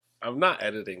I'm not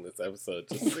editing this episode,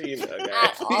 just so you know,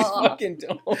 guys. Please fucking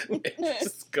don't. It's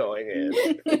just going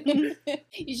in.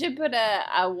 You should put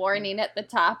a warning at the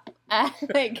top.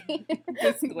 Like,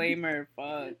 disclaimer,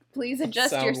 fuck. Please adjust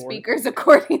Sound your warning. speakers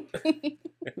accordingly.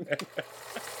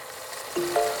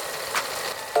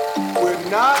 We're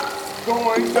not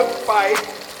going to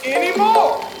fight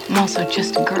anymore. I'm also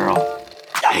just a girl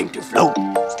Time to float.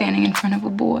 standing in front of a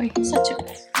boy. Such a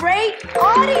great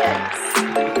audience.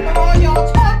 Come on,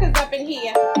 y'all talkers up in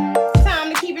here. It's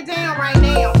time to keep it down right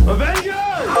now. Avengers!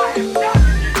 I am not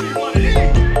gonna give you one of these.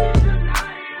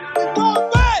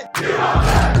 Go back!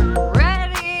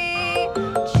 Ready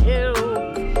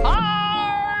to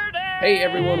party! Hey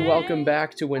everyone, welcome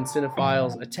back to When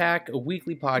Cinephiles Attack, a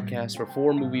weekly podcast where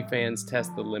four movie fans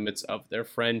test the limits of their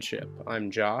friendship. I'm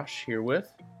Josh, here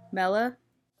with... Mella?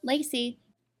 Lacey.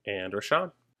 And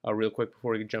Rashawn. Real quick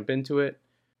before we jump into it,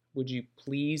 would you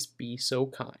please be so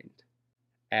kind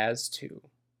as to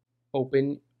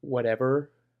open whatever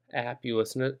app you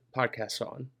listen to podcasts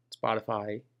on,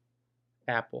 Spotify,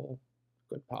 Apple,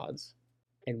 Good Pods,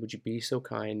 and would you be so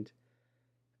kind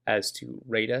as to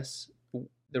rate us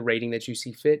the rating that you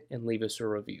see fit and leave us a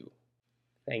review.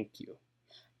 Thank you.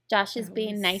 Josh is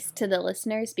being nice to the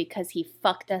listeners because he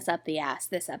fucked us up the ass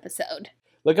this episode.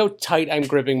 Look how tight I'm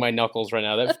gripping my knuckles right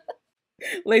now. That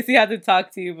Lacey had to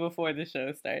talk to you before the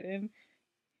show started.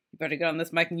 You better get on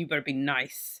this mic and you better be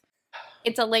nice.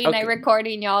 It's a late night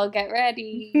recording, y'all. Get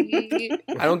ready.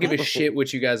 I don't give a shit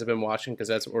what you guys have been watching because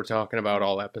that's what we're talking about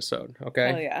all episode,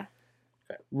 okay? Oh, yeah.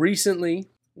 Recently,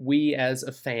 we as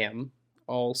a fam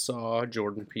all saw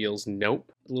Jordan Peele's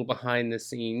Nope. A little behind the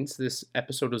scenes. This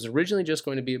episode was originally just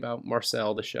going to be about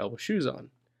Marcel the Shell with Shoes On.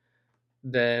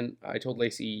 Then I told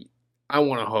Lacey I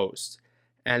want to host.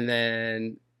 And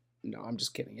then, no, I'm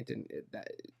just kidding. It didn't.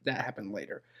 That happened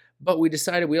later. But we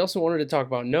decided we also wanted to talk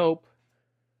about Nope.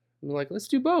 We're like, let's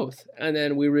do both. And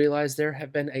then we realized there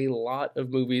have been a lot of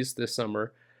movies this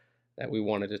summer that we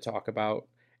wanted to talk about.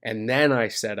 And then I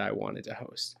said I wanted to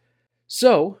host.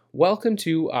 So, welcome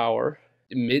to our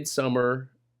midsummer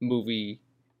movie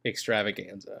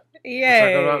extravaganza. Yay.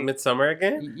 We're talking about Midsummer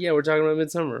again? Yeah, we're talking about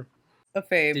midsummer. A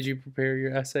fave. Did you prepare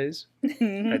your essays?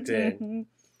 I did.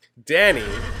 Danny.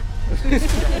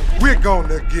 We're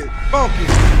gonna get funky.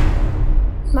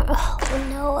 Oh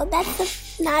no,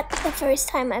 that's not the first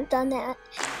time I've done that.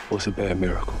 What's a bad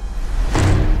miracle?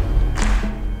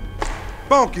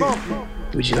 Funky.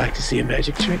 Would you like to see a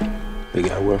magic trick? They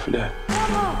got a word for that.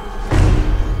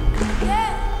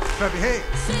 Clap your hands.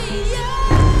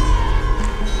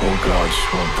 Oh God,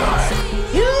 just won't die.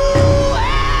 You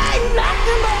ain't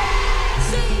nothing but.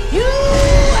 You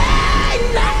ain't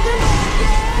nothing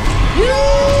but. You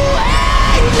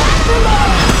ain't nothing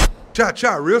but.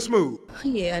 Cha-cha, real smooth.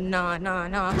 Yeah, nah.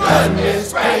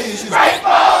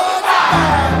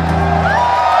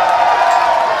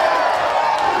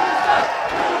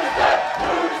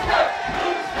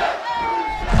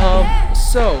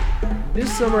 So,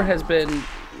 this summer has been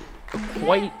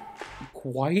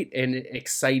quite an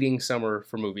exciting summer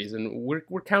for movies, and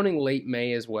we're counting late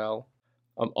May as well.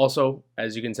 Also,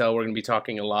 as you can tell, we're going to be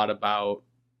talking a lot about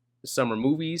summer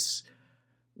movies.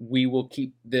 We will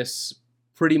keep this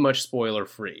pretty much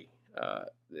spoiler-free.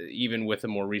 Even with the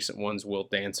more recent ones, we'll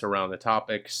dance around the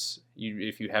topics.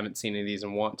 If you haven't seen any of these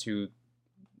and want to,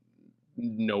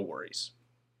 no worries.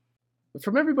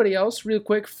 From everybody else, real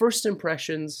quick, first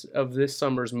impressions of this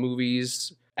summer's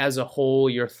movies as a whole,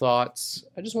 your thoughts.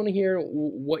 I just want to hear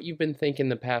what you've been thinking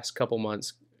the past couple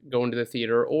months going to the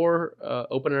theater or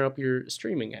opening up your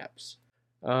streaming apps.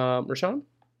 Rashawn,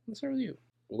 let's start with you.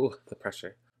 Ooh, the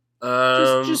pressure.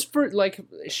 Just for like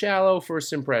shallow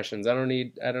first impressions. I don't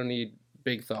need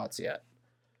big thoughts yet.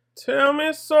 Tell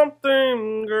me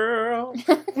something, girl.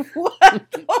 What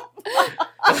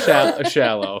the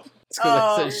Shallow. It's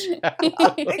 'cause I said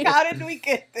shallow. Like, how did we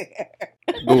get there?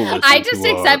 I just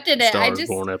accepted it. I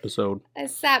Born episode. I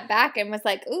sat back and was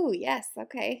like, ooh, yes,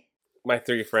 okay. My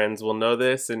three friends will know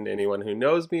this, and anyone who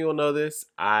knows me will know this.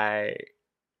 I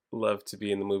love to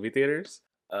be in the movie theaters.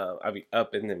 I'll be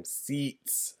up in them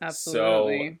seats.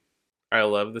 Absolutely. So I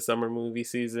love the summer movie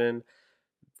season.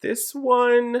 This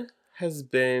one has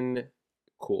been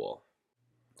cool.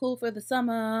 Cool for the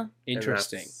summer.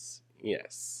 Interesting.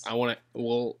 Yes. I want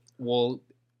to. We'll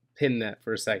pin that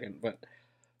for a second, but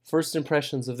first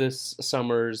impressions of this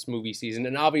summer's movie season,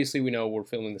 and obviously we know we're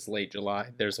filming this late July.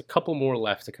 There's a couple more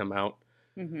left to come out.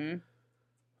 Mm-hmm.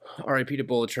 R.I.P. to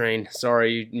Bullet Train.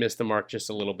 Sorry you missed the mark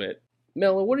just a little bit.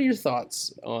 Mela, what are your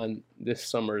thoughts on this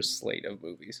summer's slate of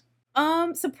movies?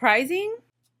 Surprising.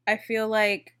 I feel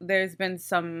like there's been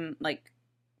some like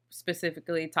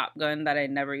specifically Top Gun that I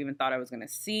never even thought I was going to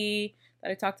see,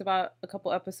 that I talked about a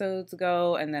couple episodes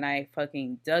ago, and then I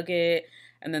fucking dug it.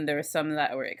 And then there were some that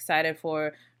I were excited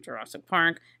for, Jurassic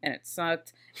Park, and it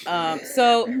sucked.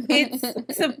 So it's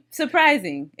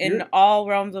surprising in all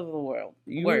realms of the world.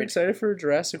 You were excited for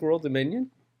Jurassic World Dominion?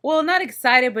 Well, not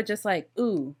excited, but just like,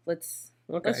 ooh, let's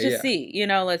just see. You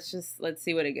know, let's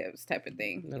see what it gives, type of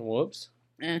thing. And whoops.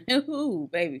 Ooh,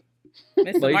 baby,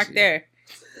 missed the mark there.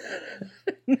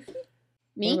 Me?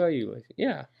 What about you, Lacey?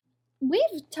 Yeah.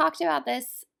 We've talked about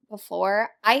this before.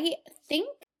 I think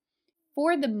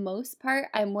for the most part,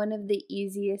 I'm one of the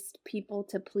easiest people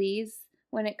to please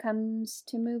when it comes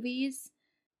to movies.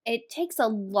 It takes a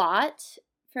lot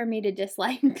for me to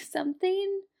dislike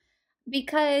something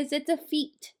because it's a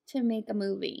feat to make a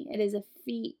movie. It is a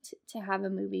feat to have a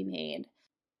movie made.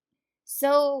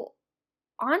 So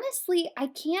honestly, I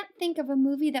can't think of a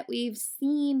movie that we've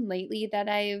seen lately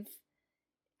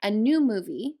a new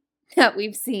movie that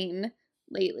we've seen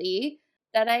lately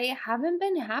that I haven't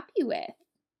been happy with.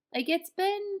 Like, it's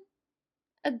been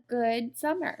a good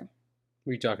summer.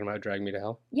 Were you talking about Drag Me to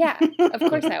Hell? Yeah, of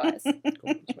course I was.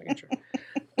 Cool. Just making sure.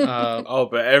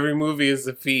 But every movie is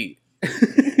a feat.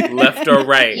 Left or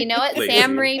right. You know what? Lacey.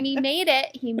 Sam Raimi made it.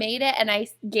 He made it, and I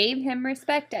gave him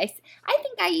respect. I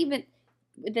think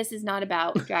this is not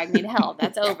about Drag Me to Hell.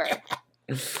 That's over.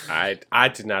 I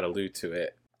did not allude to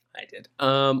it. I did.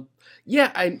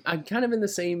 Yeah, I'm kind of in the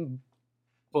same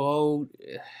boat.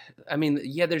 I mean,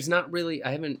 yeah, there's not really.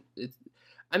 I'm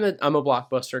a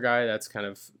blockbuster guy. That's kind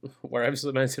of where I've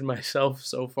cemented myself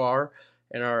so far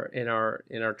in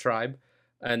our tribe.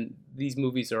 And these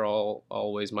movies are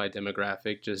always my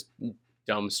demographic, just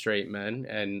dumb straight men.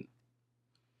 And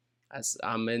as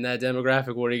I'm in that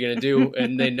demographic, what are you gonna do?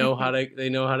 And they know how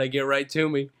to get right to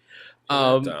me.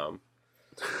 Dumb.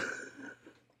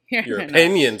 Your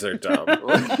opinions are dumb.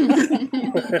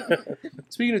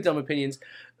 Speaking of dumb opinions,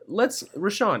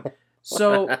 Rashawn.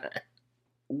 So,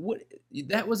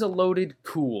 that was a loaded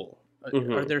cool.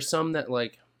 Mm-hmm. Are there some that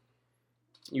like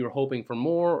you were hoping for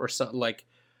more, or something like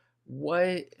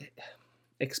what?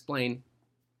 Explain.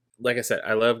 Like I said,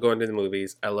 I love going to the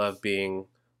movies. I love being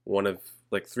one of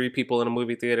like 3 people in a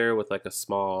movie theater with like a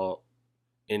small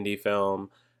indie film,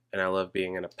 and I love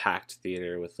being in a packed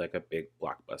theater with like a big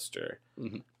blockbuster.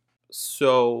 Mm-hmm.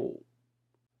 So,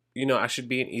 I should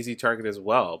be an easy target as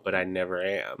well, but I never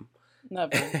am.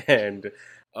 Never. And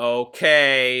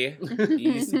okay,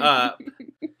 ease up.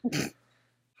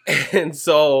 And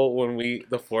so when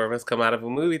the 4 of us come out of a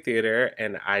movie theater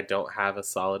and I don't have a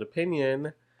solid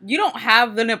opinion. You don't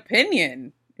have an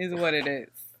opinion, is what it is.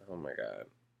 Oh my God.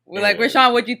 We're like,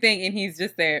 Rashawn, what'd you think? And he's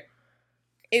just there.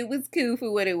 It was cool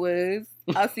for what it was.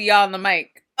 I'll see y'all on the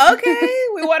mic. Okay,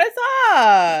 we want to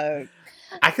talk.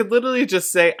 I could literally just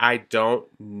say, I don't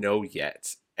know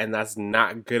yet. And that's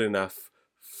not good enough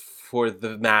for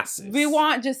the masses. We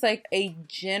want just like a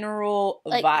general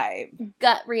vibe.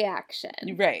 Gut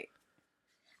reaction. Right.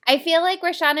 I feel like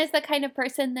Rashawn is the kind of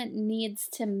person that needs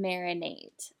to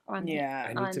marinate on it. Yeah.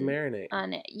 I need to marinate.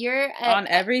 On it. On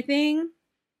everything?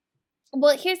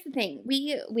 Well, here's the thing.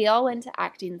 We all went to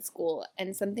acting school,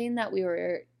 and something that we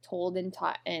were told and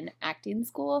taught in acting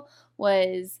school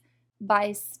was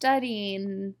by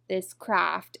studying this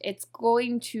craft, it's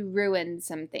going to ruin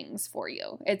some things for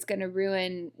you. It's going to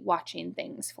ruin watching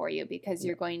things for you because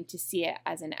you're going to see it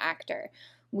as an actor.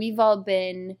 We've all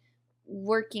been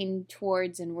working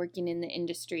towards and working in the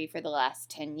industry for the last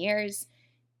 10 years.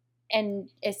 And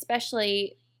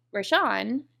especially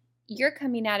Rashawn, you're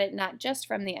coming at it not just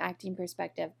from the acting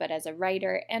perspective, but as a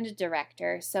writer and a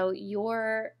director. So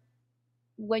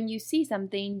when you see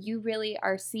something, you really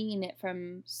are seeing it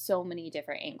from so many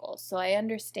different angles. So I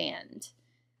understand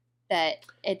that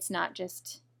it's not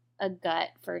just a gut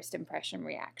first impression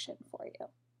reaction for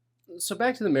you. So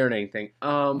back to the marinating thing.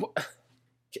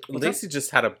 Lacey just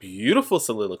had a beautiful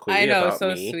soliloquy. I know, about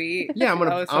so me. sweet. Yeah, I'm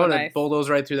gonna nice. bulldoze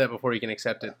right through that before you can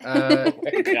accept it. God.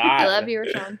 I love you,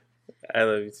 Rashawn. I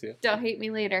love you too. Don't hate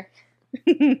me later.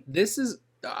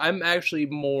 I'm actually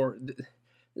more.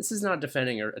 This is not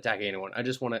defending or attacking anyone. I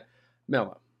just want to,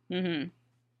 Melba. Mm-hmm.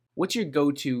 What's your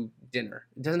go-to dinner?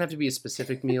 It doesn't have to be a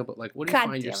specific meal, but like, what do you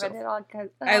find yourself?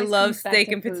 I love steak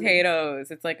and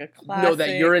potatoes. It's like a classic. No,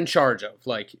 that you're in charge of,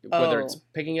 like whether it's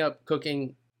picking up,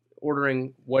 cooking,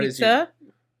 ordering. What is your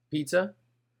pizza?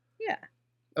 Yeah.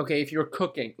 Okay, if you're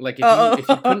cooking, like if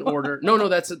you couldn't order, no,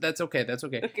 that's okay. That's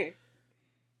okay. Okay.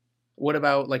 What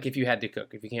about like if you had to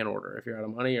cook, if you can't order, if you're out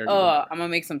of money or? I'm gonna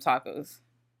make some tacos.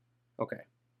 Okay.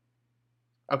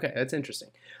 Okay, that's interesting.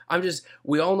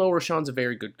 We all know Rashawn's a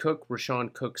very good cook.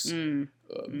 Rashawn cooks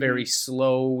very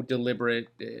slow, deliberate,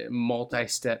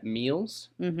 multi-step meals.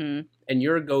 Mm-hmm. And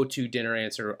your go-to dinner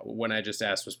answer when I just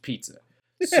asked was pizza.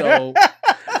 So,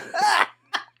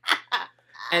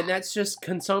 and that's just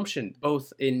consumption,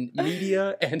 both in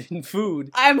media and in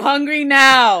food. I'm hungry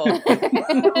now. Let's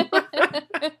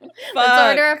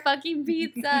order a fucking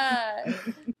pizza.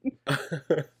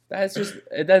 That's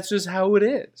just how it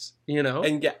is, you know?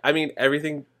 And yeah, I mean,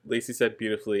 everything Lacey said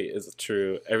beautifully is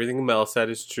true. Everything Mel said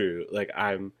is true. Like,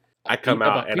 I come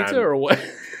out about and pizza I'm or what?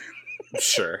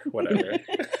 sure, whatever.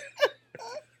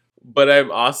 But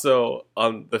I'm also,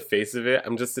 on the face of it,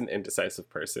 I'm just an indecisive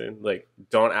person. Like,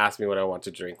 don't ask me what I want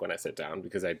to drink when I sit down,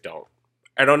 because I don't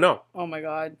know. Oh my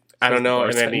God. I don't know,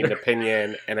 and I bartender. need an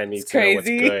opinion, and I need It's to know what's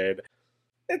crazy. good.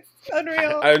 It's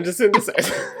unreal. I'm just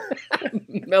indecisive.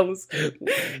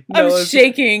 I'm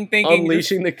shaking thinking.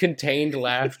 Unleashing the contained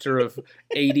laughter of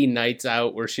 80 nights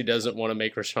out where she doesn't want to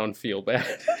make Rashawn feel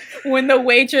bad. When the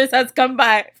waitress has come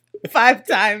by 5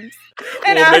 times.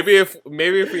 And Well, asked,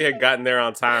 maybe if we had gotten there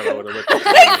on time, I would have looked at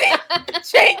it.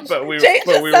 change. But we change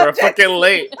the were subject. fucking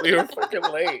late. We were fucking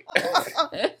late.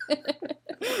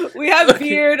 We have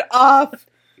beard off.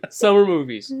 Summer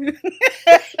movies.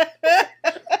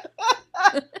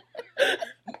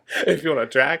 If you want to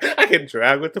drag, I can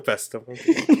drag with the best of them.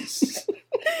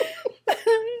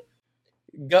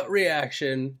 Gut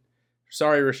reaction.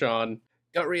 Sorry, Rashawn.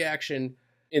 Gut reaction.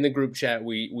 In the group chat,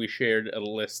 we shared a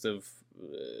list of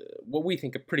what we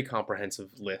think a pretty comprehensive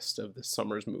list of the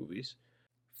summer's movies.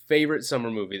 Favorite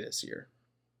summer movie this year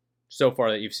so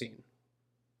far that you've seen?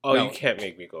 Oh, No. you can't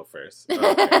make me go first.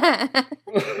 Okay.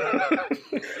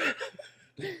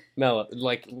 Mela,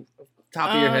 like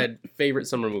top of your head, favorite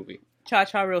summer movie.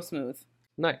 Cha-Cha Real Smooth.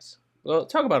 Nice. Well,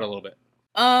 talk about it a little bit.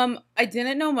 I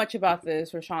didn't know much about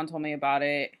this. Rashawn told me about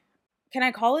it. Can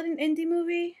I call it an indie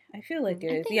movie? I feel like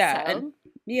it I is. think Yeah. so.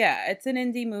 Yeah, it's an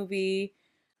indie movie.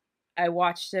 I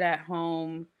watched it at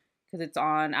home because it's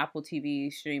on Apple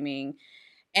TV streaming.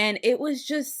 And it was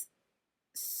just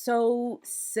so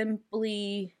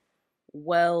simply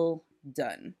well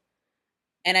done.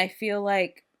 And I feel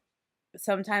like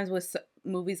sometimes with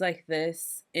movies like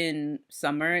this in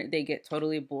summer, they get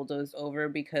totally bulldozed over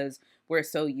because we're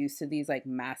so used to these like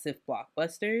massive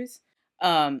blockbusters,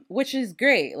 which is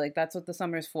great. Like that's what the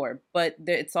summer's for. But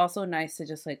it's also nice to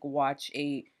just like watch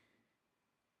an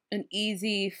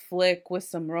easy flick with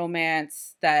some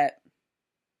romance that,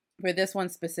 for this one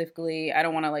specifically, I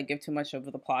don't want to like give too much of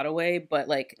the plot away, but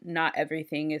like not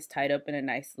everything is tied up in a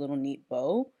nice little neat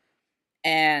bow.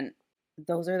 And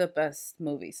those are the best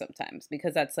movies sometimes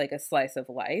because that's like a slice of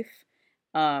life.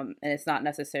 And it's not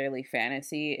necessarily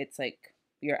fantasy. It's like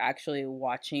you're actually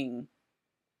watching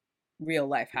real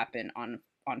life happen on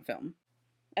film.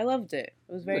 I loved it.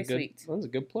 It was very sweet. That was a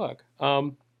good plug.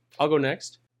 I'll go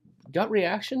next. Gut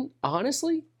reaction,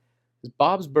 honestly, is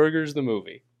Bob's Burgers the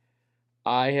movie.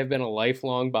 I have been a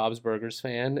lifelong Bob's Burgers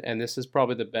fan, and this is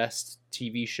probably the best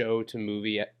TV show to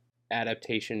movie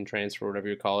adaptation, transfer, whatever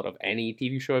you call it, of any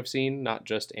TV show I've seen, not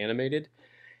just animated.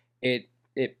 It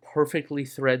perfectly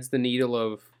threads the needle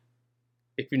of,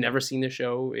 if you've never seen the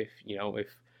show, if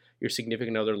your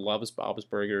significant other loves Bob's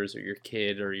Burgers, or your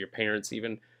kid, or your parents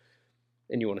even,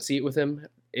 and you want to see it with them,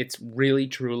 it's really,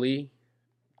 truly,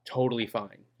 totally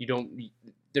fine.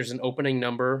 There's an opening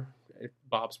number.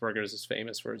 Bob's Burgers is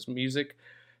famous for its music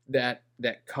that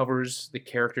covers the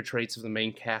character traits of the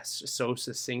main cast so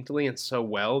succinctly and so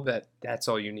well that that's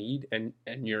all you need and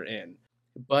you're in.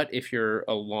 But if you're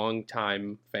a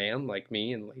long-time fan like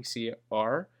me and Lacey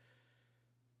are,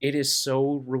 it is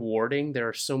so rewarding. There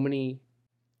are so many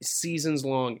seasons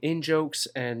long in-jokes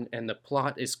and the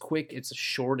plot is quick. It's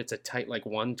short. It's a tight like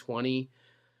 120.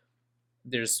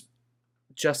 There's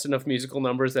just enough musical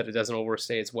numbers that it doesn't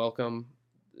overstay its welcome.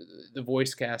 The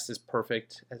voice cast is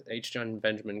perfect. H. John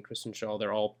Benjamin, Kristen Shaw,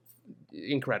 they're all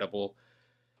incredible.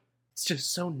 It's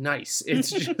just so nice. It's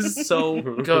just so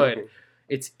good.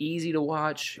 It's easy to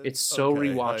watch. It's so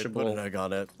rewatchable. I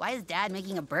got it. Why is Dad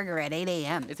making a burger at 8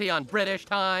 a.m.? Is he on British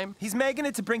time? He's making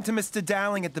it to bring to Mr.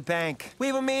 Dowling at the bank. We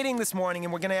have a meeting this morning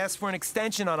and we're going to ask for an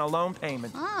extension on our loan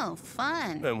payment. Oh,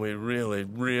 fun. And we really,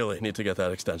 really need to get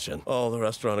that extension. All the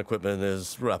restaurant equipment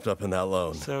is wrapped up in that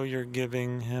loan. So you're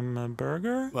giving him a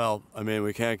burger? Well, I mean,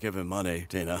 we can't give him money,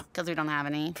 Tina. Because we don't have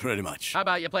any. Pretty much. How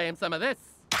about you play him some of this?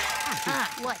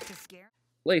 What, to scare?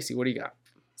 Lacey, what do you got?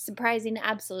 Surprising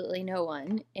absolutely no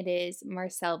one. It is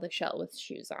Marcel the Shell with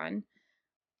Shoes On.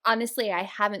 Honestly, I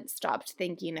haven't stopped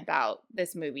thinking about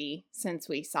this movie since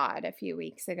we saw it a few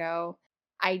weeks ago.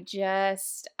 I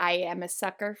am a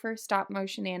sucker for stop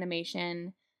motion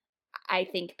animation. I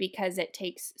think because it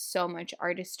takes so much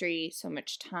artistry, so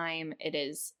much time, it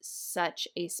is such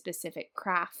a specific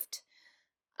craft,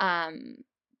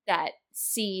 that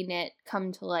seeing it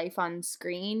come to life on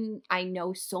screen, I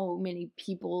know so many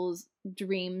people's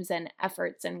dreams and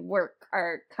efforts and work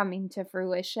are coming to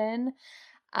fruition.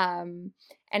 And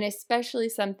especially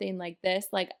something like this,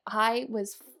 like I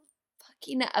was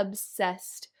fucking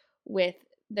obsessed with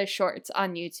the shorts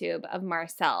on YouTube of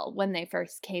Marcel when they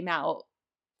first came out,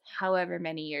 however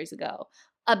many years ago.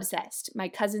 Obsessed. My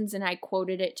cousins and I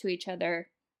quoted it to each other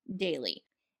daily.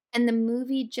 And the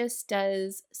movie just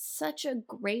does such a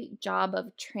great job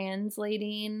of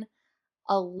translating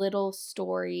a little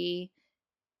story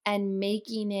and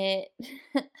making it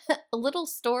a little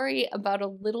story about a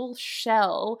little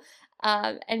shell,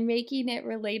 and making it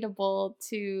relatable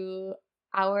to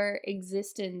our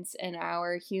existence and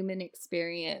our human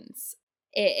experience.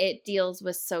 It deals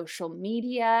with social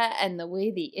media and the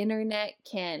way the internet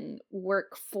can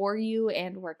work for you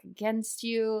and work against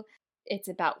you. It's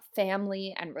about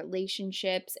family and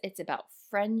relationships. It's about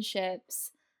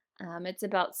friendships. It's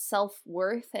about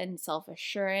self-worth and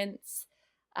self-assurance.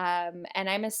 And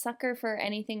I'm a sucker for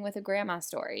anything with a grandma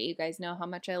story. You guys know how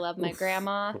much I love my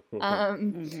grandma.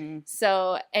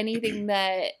 So anything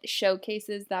that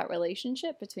showcases that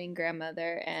relationship between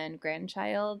grandmother and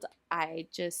grandchild, I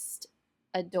just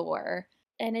adore.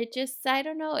 And it just, I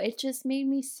don't know, it just made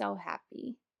me so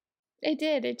happy. It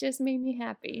did. It just made me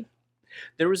happy.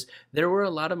 There were a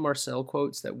lot of Marcel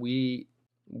quotes that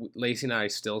Lacey and I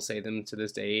still say them to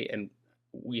this day, and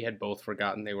we had both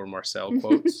forgotten they were Marcel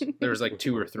quotes. There was like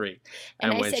 2 or 3.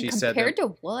 And when she said compared to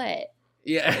what?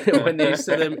 Yeah, when they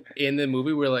said them in the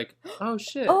movie, we're like, oh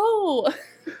shit. Oh.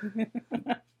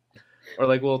 Or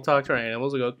like we'll talk to our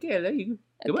animals. We go, okay, I love you.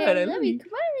 Goodbye, Okay, I love you. Come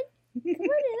on,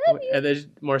 I love you. And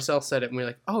then Marcel said it, and we're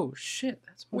like, oh shit,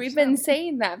 that's Marcel. We've been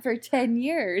saying that for 10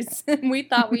 years, and we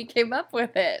thought we came up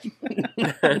with it.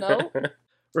 No?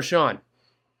 Rashawn.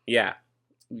 Yeah.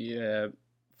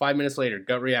 5 minutes later,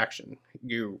 gut reaction.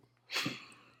 You.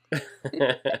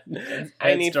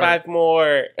 I need 5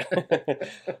 more.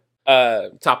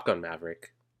 Top Gun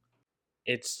Maverick.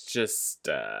 It's just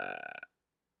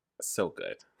so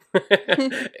good.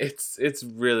 It's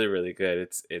really, really good.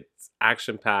 It's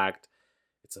action packed.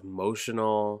 It's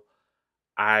emotional.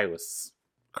 I was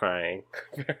crying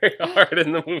very hard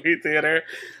in the movie theater.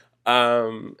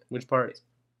 Which part?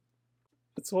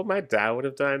 It's what my dad would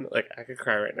have done. Like, I could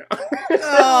cry right now.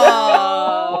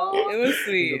 Oh, it was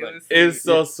sweet. It was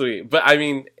so sweet. But I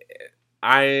mean,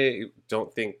 I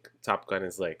don't think Top Gun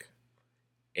is like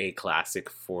a classic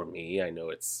for me. I know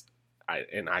it's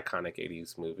an iconic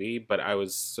 80s movie, but I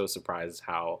was so surprised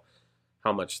how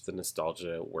much the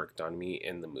nostalgia worked on me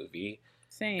in the movie.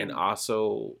 Same. And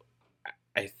also,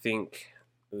 I think,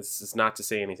 this is not to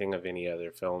say anything of any other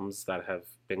films that have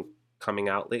been coming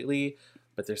out lately,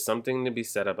 but there's something to be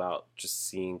said about just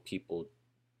seeing people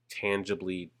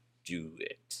tangibly do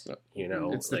it. You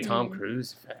know, it's the Tom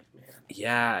Cruise effect, man.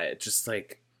 Yeah, just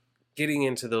like getting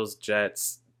into those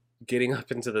jets, getting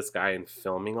up into the sky and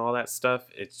filming all that stuff.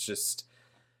 It's just,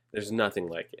 there's nothing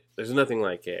like it. There's nothing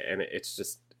like it, and it's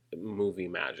just movie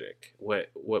magic. What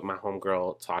my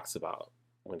homegirl talks about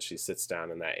when she sits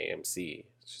down in that AMC.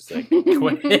 She's like,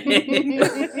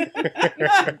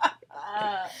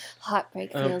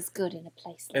 heartbreak feels good in a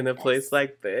place like in a this. place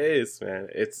like this, man.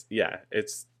 It's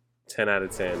 10 out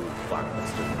of 10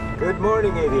 blockbuster. Good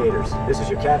morning, aviators. This is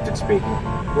your captain speaking.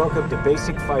 Welcome to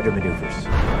Basic Fighter Maneuvers.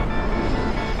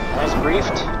 As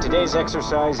briefed, today's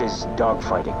exercise is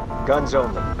dogfighting. Guns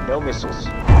only, no missiles.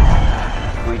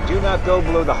 We do not go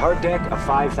below the hard deck of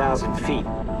 5,000 feet.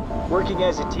 Working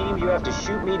as a team, you have to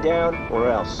shoot me down or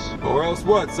else. Or else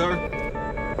what, sir?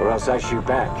 Or else I shoot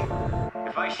back.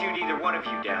 If I shoot either one of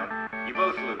you down, you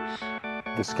both lose.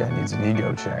 This guy needs an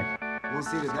ego check. We'll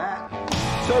see to that.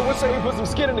 Sir, what say we put some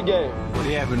skin in the game? What do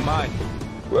you have in mind?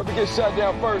 Whoever gets shot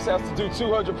down first has to do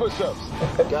 200 push-ups.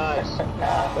 Guys,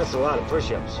 that's a lot of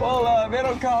push-ups. Well, they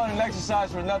don't call it an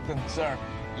exercise for nothing, sir.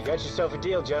 You got yourself a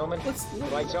deal, gentlemen.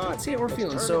 Lights on. Let's see how we're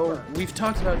feeling. So we've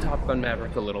talked about Top Gun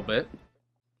Maverick a little bit.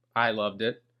 I loved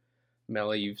it.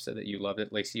 Melly, you've said that you loved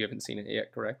it. Lacey, you haven't seen it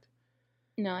yet, correct?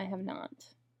 No, I have not.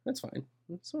 That's fine.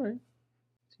 That's all right.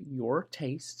 To your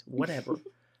taste, whatever.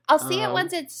 I'll see it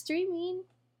once it's streaming.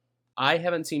 I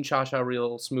haven't seen Cha Cha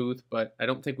Real Smooth, but I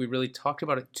don't think we really talked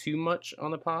about it too much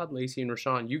on the pod. Lacey and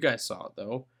Rashawn, you guys saw it,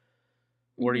 though.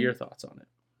 What are your thoughts on it?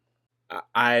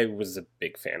 I was a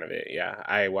big fan of it, yeah.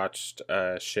 I watched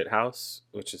Shithouse,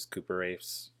 which is Cooper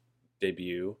Raif's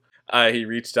debut. He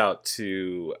reached out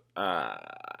to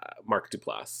Mark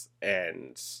Duplass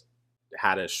and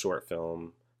had a short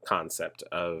film concept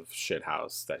of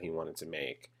Shithouse that he wanted to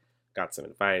make. Got some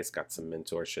advice, got some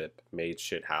mentorship, made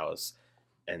Shithouse,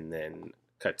 and then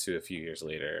cut to a few years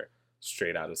later,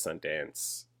 straight out of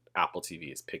Sundance, Apple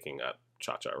TV is picking up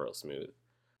Cha Cha Real Smooth.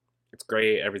 It's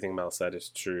great. Everything Mel said is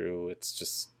true. It's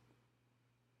just,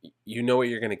 you know what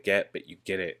you're going to get, but you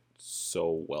get it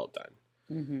so well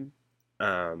done.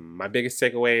 My biggest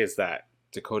takeaway is that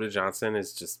Dakota Johnson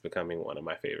is just becoming one of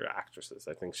my favorite actresses.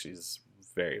 I think she's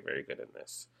very, very good in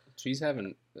this. She's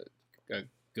having a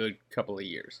good couple of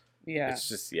years. Yeah. It's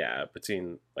just,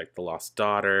 between like The Lost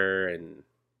Daughter, and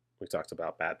we talked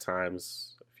about Bad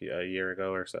Times a year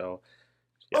ago or so.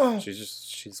 Yeah,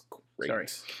 she's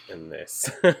great in this.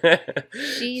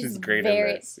 She's great in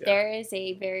this. Yeah. There is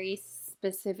a very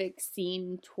specific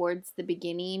scene towards the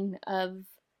beginning of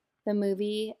the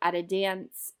movie at a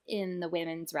dance in the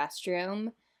women's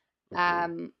restroom.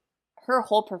 Her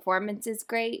whole performance is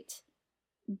great,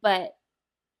 but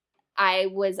I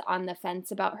was on the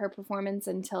fence about her performance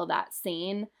until that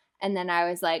scene, and then I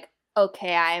was like,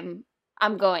 okay, I'm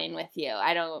going with you.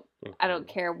 I don't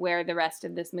care where the rest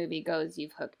of this movie goes.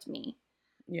 You've hooked me.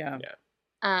 Yeah.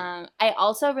 I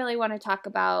also really want to talk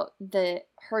about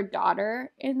her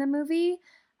daughter in the movie,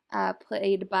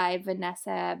 played by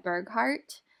Vanessa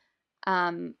Berghart,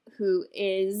 who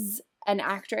is an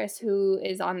actress who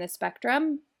is on the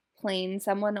spectrum, playing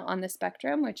someone on the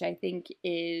spectrum, which I think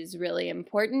is really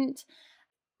important.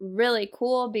 Really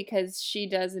cool because she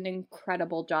does an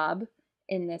incredible job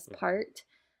in this part.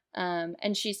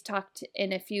 And she's talked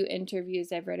in a few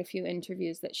interviews. I've read a few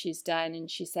interviews that she's done, and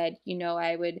she said,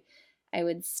 I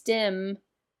would stim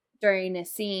during a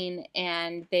scene,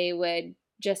 and they would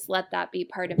just let that be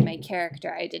part of my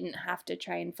character. I didn't have to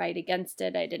try and fight against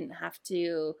it. I didn't have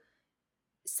to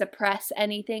suppress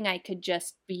anything. I could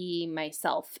just be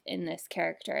myself in this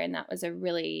character, and that was a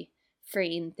really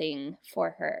freeing thing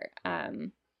for her.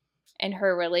 And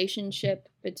her relationship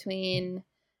between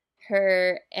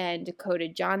her and Dakota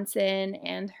Johnson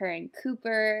and her and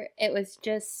Cooper,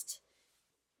 it's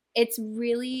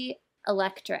really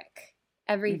electric.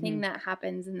 Everything that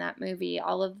happens in that movie,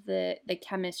 all of the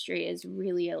chemistry is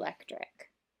really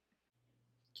electric.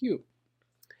 Cute.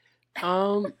 I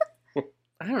don't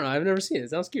know. I've never seen it. It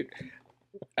sounds cute.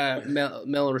 Mel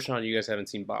and Rashawn, you guys haven't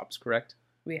seen Bob's, correct?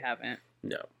 We haven't.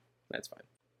 No, that's fine.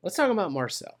 Let's talk about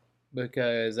Marcel,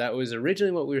 because that was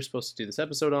originally what we were supposed to do this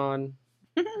episode on.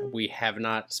 We have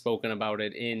not spoken about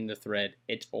it in the thread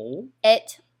at all.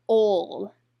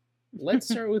 Let's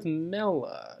start with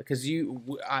Mela, because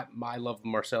my love of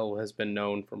Marcel has been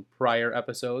known from prior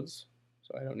episodes,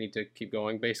 so I don't need to keep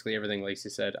going. Basically, everything Lacey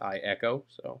said, I echo.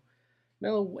 So,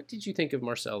 Mela, what did you think of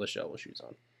Marcel the Shell with Shoes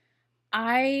On?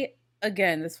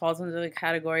 This falls into the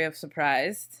category of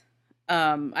surprised.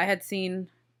 I had seen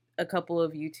a couple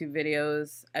of YouTube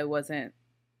videos. I wasn't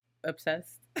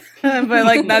obsessed. But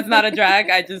like, that's not a drag.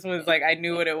 I just was like, I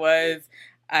knew what it was.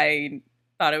 I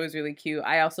thought it was really cute.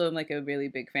 I also am like a really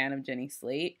big fan of Jenny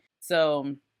Slate,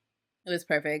 so it was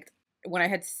perfect. When I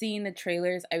had seen the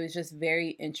trailers, I was just very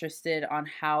interested on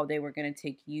how they were going to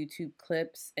take YouTube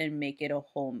clips and make it a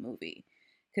whole movie,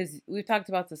 because we've talked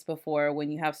about this before.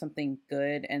 When you have something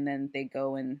good and then they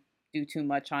go and do too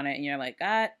much on it, and you're like,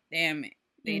 God damn it,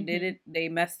 they did it, they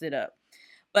messed it up.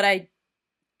 But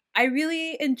I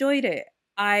really enjoyed it.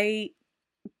 I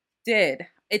did.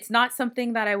 It's not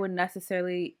something that I would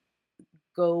necessarily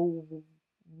go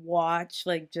watch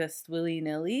like just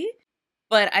willy-nilly,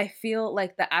 but I feel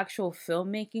like the actual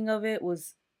filmmaking of it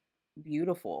was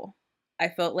beautiful. I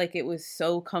felt like it was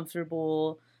so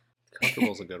comfortable.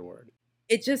 Comfortable is a good word.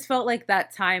 It just felt like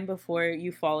that time before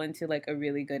you fall into like a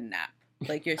really good nap.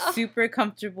 Like you're super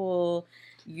comfortable,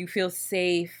 you feel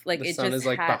safe. Like the sun is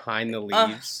like behind the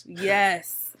leaves.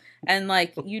 Yes. And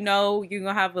like, you're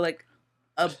gonna have like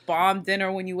a bomb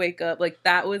dinner when you wake up. Like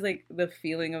that was like the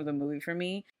feeling of the movie for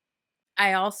me.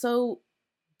 I also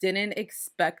didn't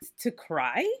expect to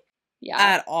cry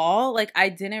at all. Like I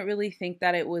didn't really think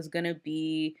that it was gonna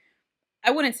be,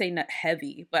 I wouldn't say not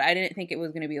heavy, but I didn't think it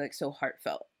was gonna be like so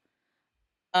heartfelt.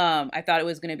 I thought it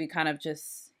was gonna be kind of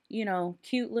just,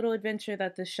 cute little adventure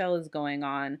that the Shell is going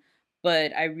on.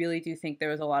 But I really do think there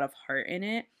was a lot of heart in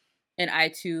it. And I,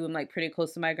 too, am, like, pretty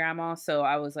close to my grandma. So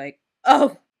I was like,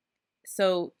 oh.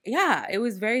 So, yeah, it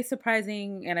was very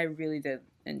surprising. And I really did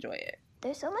enjoy it.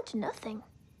 There's so much nothing.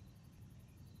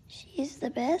 She's the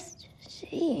best.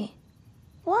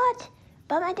 What?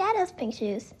 But my dad has pink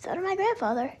shoes. So did my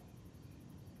grandfather.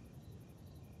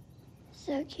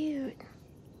 So cute.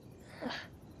 Ugh.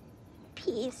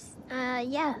 Peace.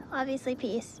 Yeah, obviously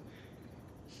peace.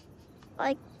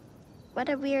 Like, what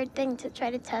a weird thing to try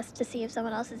to test to see if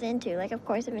someone else is into. Like, of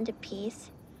course I'm into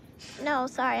peace. No,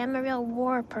 sorry, I'm a real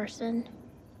war person.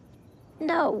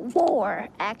 No, war.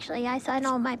 Actually, I sign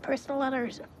all my personal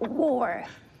letters. War.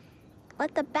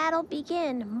 Let the battle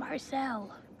begin,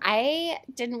 Marcel. I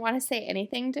didn't want to say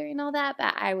anything during all that,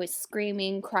 but I was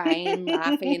screaming, crying,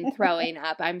 laughing, throwing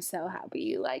up. I'm so happy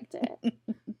you liked it.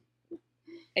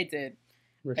 I did.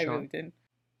 Rashawn? I really did.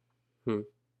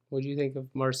 What do you think of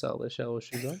Marcel, Michelle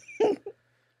Shuzan?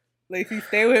 Lacey,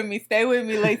 stay with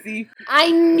me, Lacey.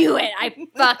 I knew it. I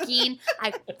fucking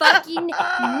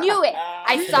knew it.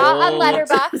 I saw on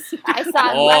Letterboxd.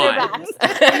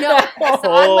 No, I saw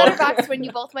on Letterboxd when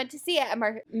you both went to see it. And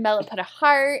Mella put a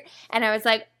heart, and I was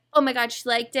like, "Oh my god, she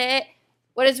liked it."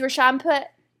 What does Rashawn put?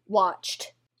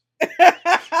 Watched.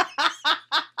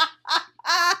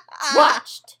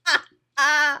 Watched.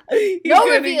 No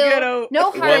review.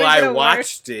 No heart. Well, I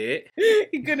watched it.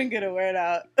 You couldn't get a word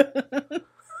out.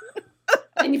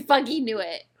 And you fucking knew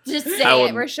it. Just say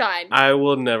it, Rashawn. I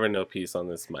will never know peace on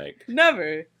this mic.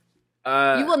 Never.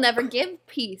 You will never give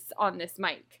peace on this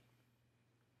mic.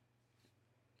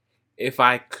 If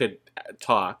I could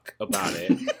talk about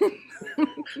it.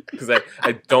 Because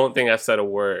I don't think I've said a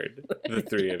word, the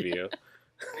three of you.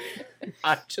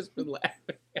 I've just been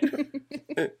laughing.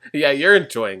 Yeah, you're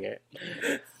enjoying it.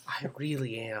 I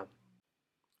really am.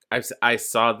 I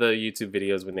saw the YouTube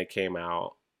videos when they came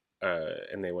out,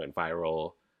 and they went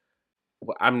viral.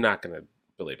 Well, I'm not going to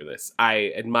belabor this.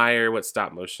 I admire what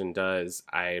stop motion does.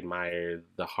 I admire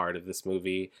the heart of this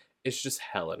movie. It's just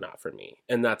hella not for me.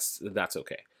 And that's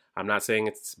okay. I'm not saying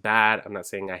it's bad. I'm not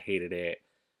saying I hated it.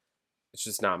 It's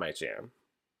just not my jam.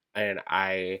 And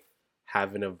I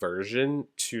have an aversion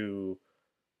to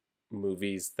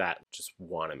movies that just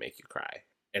want to make you cry.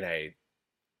 And I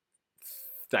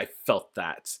felt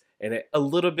that. And a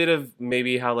little bit of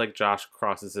maybe how like Josh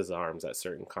crosses his arms at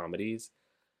certain comedies.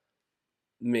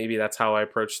 Maybe that's how I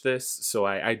approach this. So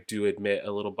I do admit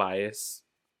a little bias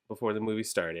before the movie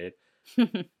started.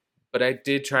 But I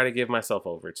did try to give myself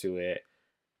over to it.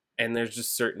 And there's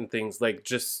just certain things like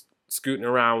just scooting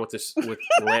around with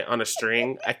on a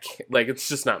string. I can't, like, it's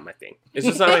just not my thing. It's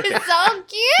just not my thing. It's so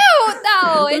cute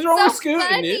though. What's It's wrong so with scooting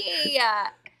funny.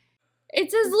 it?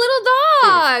 It's his little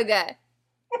dog.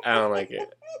 I don't like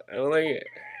it.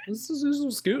 This is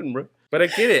some scooting, bro. But I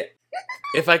get it.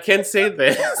 If I can say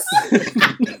this.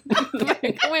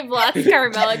 We've lost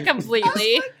Carmela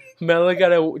completely. Mela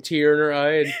got a tear in her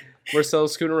eye, and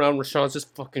Marcel's scooting around. Rashawn's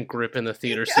just fucking gripping the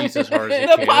theater seats as hard as he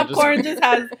The can. popcorn just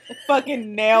has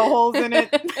fucking nail holes in it.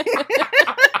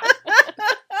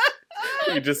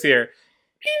 You just hear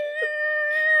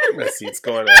my seat's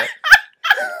going up.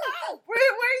 Where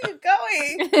are you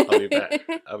going?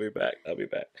 I'll be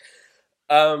back.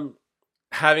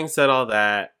 Having said all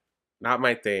that, not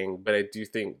my thing, but I do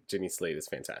think Jenny Slate is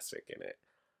fantastic in it.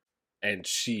 And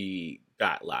she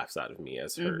got laughs out of me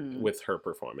as her with her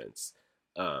performance.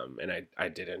 And I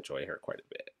did enjoy her quite a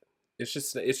bit. It's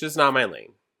just not my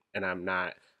lane. And I'm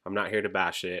not here to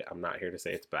bash it. I'm not here to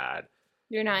say it's bad.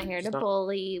 You're not here to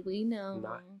bully. We know.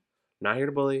 Not here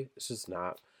to bully. It's just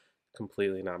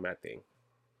completely not my thing.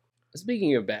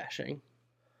 Speaking of bashing,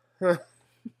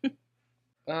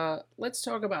 let's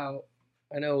talk about,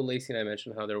 I know Lacey and I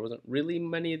mentioned how there wasn't really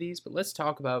many of these, but let's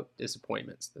talk about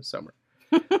disappointments this summer.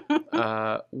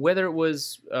 Whether it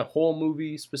was a whole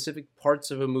movie, specific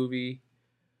parts of a movie,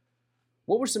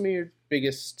 what were some of your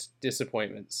biggest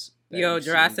disappointments? Yo,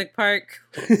 Jurassic Park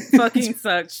fucking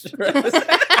sucks.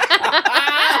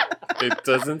 It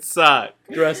doesn't suck.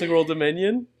 Jurassic World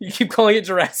Dominion? You keep calling it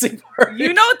Jurassic Park.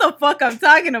 You know what the fuck I'm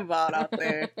talking about out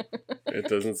there. It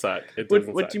doesn't suck.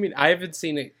 What do you mean? I haven't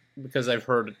seen it because I've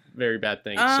heard very bad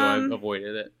things, so I've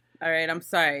avoided it. All right, I'm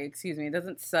sorry. Excuse me. It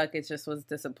doesn't suck. It just was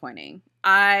disappointing.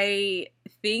 I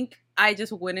think I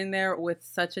just went in there with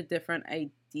such a different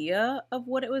idea of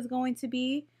what it was going to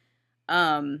be.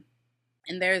 And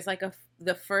there's like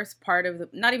the first part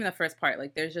of not even the first part,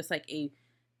 like there's just like a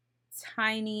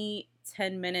tiny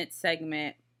 10-minute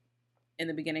segment in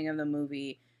the beginning of the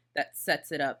movie that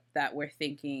sets it up that we're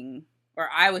thinking, or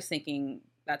I was thinking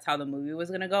that's how the movie was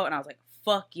going to go. And I was like,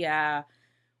 fuck yeah,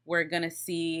 we're going to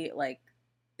see like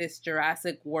this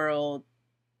Jurassic World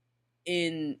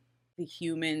in the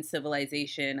human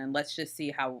civilization, and let's just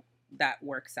see how that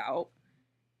works out,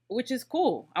 which is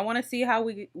cool. I want to see how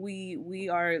we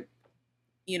are,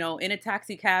 you know, in a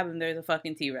taxi cab and there's a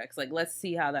fucking T-Rex. Like, let's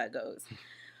see how that goes.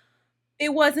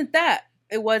 It wasn't that.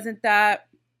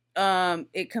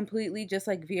 It completely just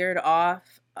like veered off.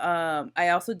 I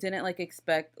also didn't like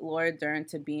expect Laura Dern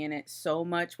to be in it so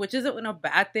much, which isn't a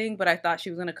bad thing, but I thought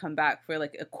she was going to come back for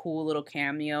like a cool little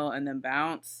cameo and then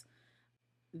bounce.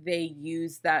 They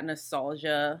used that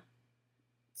nostalgia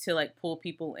to like pull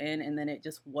people in, and then it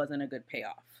just wasn't a good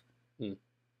payoff. Hmm.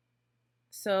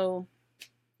 So,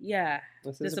 yeah,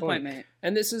 That's disappointment.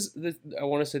 And I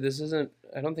want to say this isn't.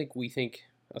 I don't think we think,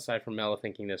 aside from Mela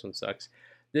thinking this one sucks,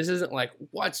 this isn't like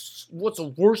what's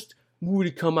the worst movie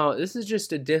to come out. This is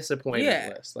just a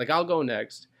disappointment list. Like, I'll go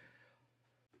next.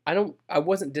 I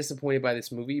wasn't disappointed by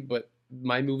this movie, but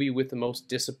my movie with the most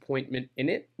disappointment in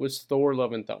it was Thor: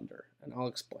 Love and Thunder, and I'll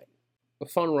explain. A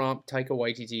fun romp. Taika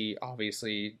Waititi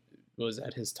obviously was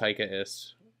at his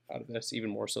Taika-ist out of this,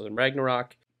 even more so than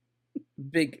Ragnarok.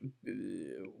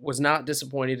 Was not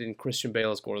disappointed in Christian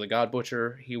Bale as Gore the God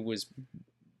Butcher. He was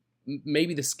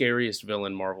maybe the scariest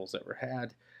villain Marvel's ever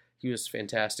had. He was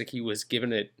fantastic. He was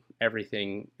giving it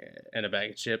everything and a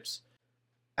bag of chips.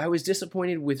 I was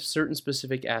disappointed with certain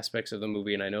specific aspects of the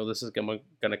movie, and I know this is going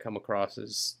to come across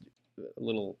as a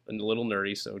little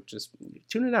nerdy, so just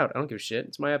tune it out. I don't give a shit.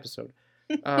 It's my episode.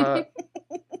 A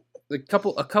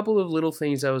couple of little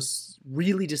things I was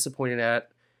really disappointed at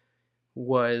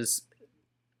was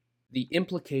the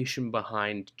implication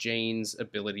behind Jane's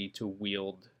ability to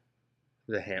wield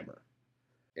the hammer.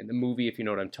 In the movie, if you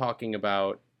know what I'm talking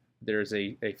about, there's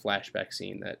a flashback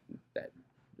scene that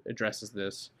addresses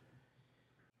this.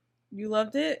 You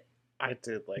loved it? I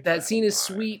did like that scene is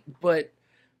sweet, but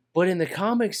in the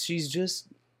comics, she's just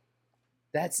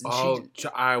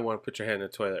I want to put your head in the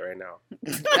toilet right now.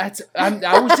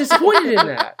 I was disappointed in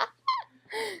that.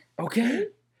 Okay,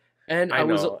 and I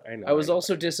was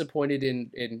also disappointed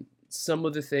in some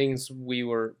of the things we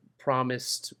were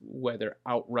promised, whether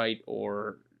outright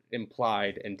or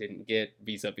implied, and didn't get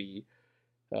vis-a-vis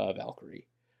Valkyrie.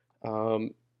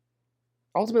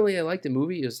 Ultimately, I liked the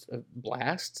movie. It was a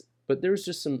blast, but there was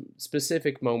just some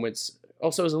specific moments.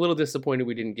 Also, I was a little disappointed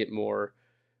we didn't get more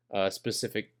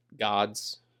specific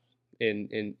gods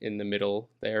in the middle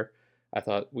there. I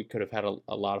thought we could have had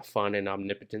a lot of fun in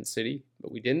Omnipotent City,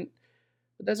 but we didn't.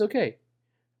 But that's okay.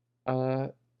 I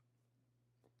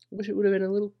wish it would have been a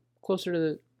little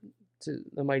closer to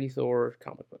the Mighty Thor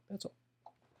comic book. That's all.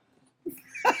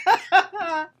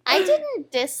 I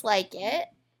didn't dislike it,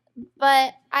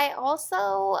 but I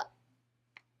also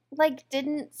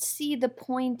didn't see the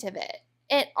point of it.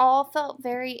 It all felt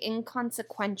very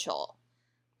inconsequential.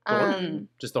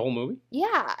 Just the whole movie?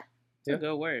 Yeah. Yeah.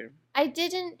 Good word. I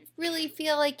didn't really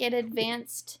feel like it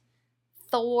advanced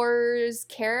Thor's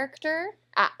character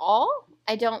at all.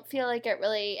 I don't feel like it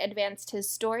really advanced his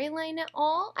storyline at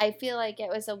all. I feel like it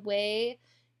was a way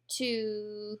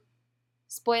to,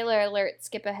 spoiler alert,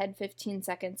 skip ahead 15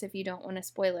 seconds if you don't want a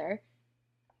spoiler.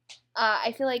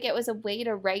 I feel like it was a way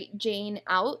to write Jane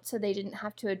out so they didn't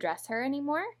have to address her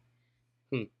anymore.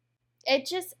 It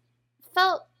just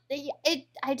felt...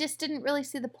 I just didn't really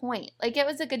see the point. Like, it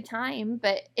was a good time,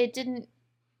 but it didn't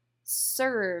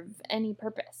serve any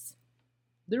purpose.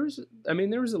 There was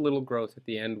a little growth at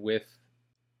the end with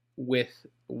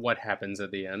what happens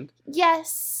at the end.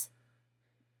 Yes.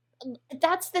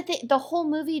 That's the thing. The whole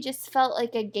movie just felt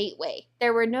like a gateway.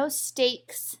 There were no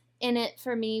stakes in it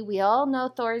for me. We all know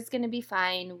Thor's going to be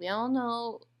fine. We all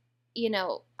know,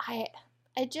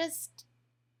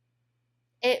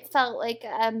 it felt like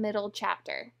a middle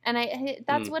chapter. And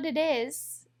that's what it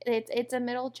is. It's a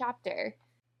middle chapter.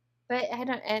 But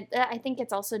I think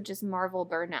it's also just Marvel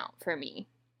burnout for me,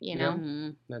 you know? Mm-hmm.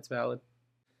 That's valid.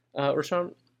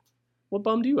 Rashawn, what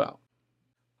bummed you out?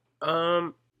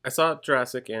 I saw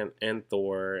Jurassic and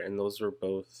Thor, and those were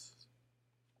both,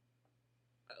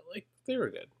 they were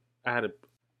good. I had a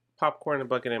popcorn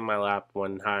bucket in my lap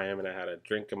one time, and I had a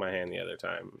drink in my hand the other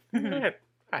time.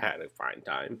 I had a fine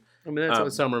time. I mean, that's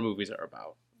what summer movies are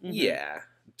about. Yeah.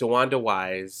 DeWanda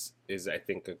Wise is, I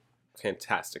think, a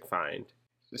fantastic find.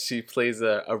 She plays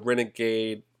a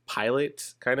renegade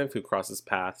pilot, kind of, who crosses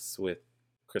paths with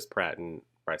Chris Pratt and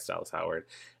Bryce Dallas Howard.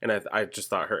 And I just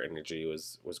thought her energy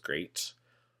was great.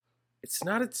 It's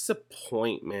not a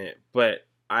disappointment, but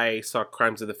I saw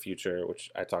Crimes of the Future,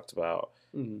 which I talked about,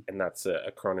 and that's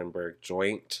a Cronenberg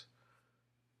joint.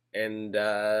 And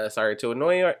sorry to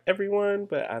annoy everyone,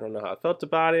 but I don't know how I felt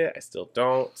about it. I still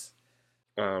don't.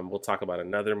 We'll talk about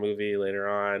another movie later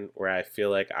on where I feel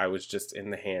like I was just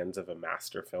in the hands of a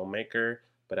master filmmaker,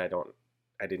 but I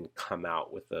didn't come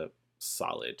out with a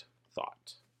solid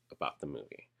thought about the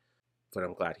movie. But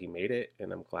I'm glad he made it,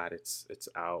 and I'm glad it's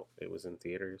out. It was in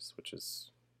theaters, which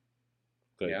is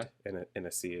good in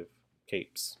a sea of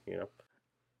capes, you know.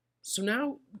 So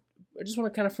now, I just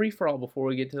want to kind of free for all before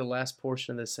we get to the last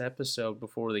portion of this episode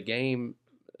before the game.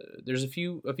 There's a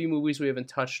few movies we haven't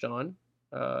touched on.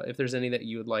 If there's any that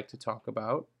you would like to talk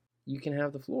about, you can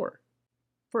have the floor.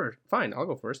 Fine, I'll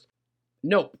go first.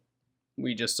 Nope.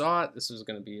 We just saw it. This was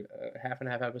going to be a half and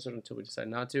half episode until we decided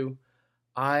not to.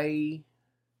 I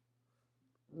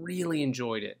really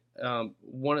enjoyed it.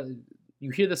 You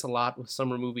hear this a lot with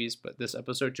summer movies, but this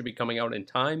episode should be coming out in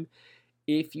time.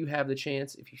 If you have the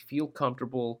chance, if you feel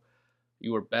comfortable,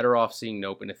 you are better off seeing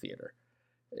Nope in a theater.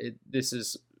 This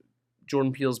is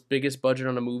Jordan Peele's biggest budget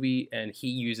on a movie, and he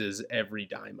uses every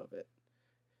dime of it.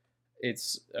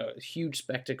 It's a huge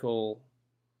spectacle.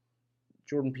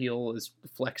 Jordan Peele is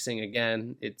flexing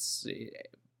again. It's,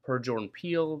 per Jordan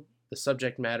Peele, the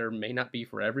subject matter may not be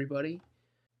for everybody,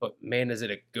 but man, is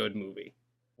it a good movie.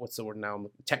 What's the word now?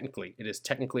 Technically, it is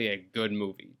technically a good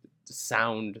movie. The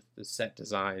sound, the set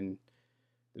design,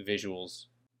 the visuals,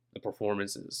 the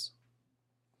performances.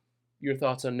 Your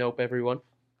thoughts on Nope, everyone?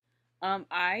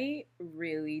 I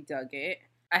really dug it.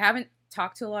 I haven't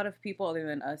talked to a lot of people other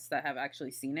than us that have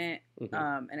actually seen it.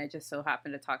 Mm-hmm. And I just so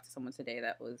happened to talk to someone today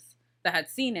that had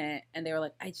seen it, and they were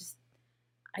like, I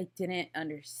didn't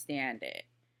understand it.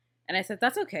 And I said,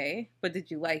 that's okay, but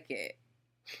did you like it?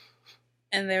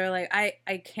 And they were like,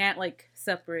 I can't like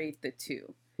separate the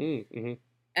two. Mm-hmm.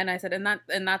 And I said,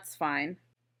 and that's fine.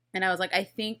 And I was like, I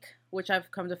think, which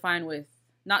I've come to find with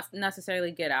not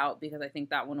necessarily Get Out, because I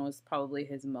think that one was probably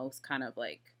his most kind of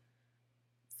like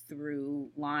through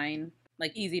line,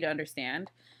 like easy to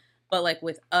understand. But like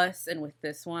with Us and with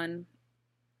this one,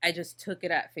 I just took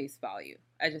it at face value.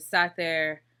 I just sat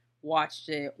there, watched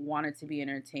it, wanted to be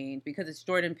entertained, because it's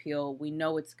Jordan Peele. We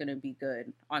know it's going to be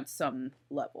good on some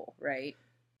level, right?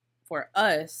 For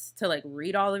us to like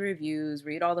read all the reviews,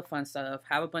 read all the fun stuff,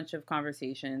 have a bunch of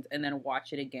conversations, and then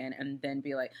watch it again and then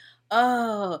be like,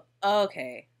 oh,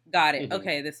 okay, got it. Mm-hmm.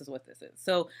 Okay, this is what this is.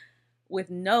 So with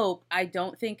Nope, I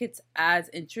don't think it's as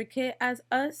intricate as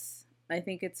Us. I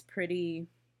think it's pretty,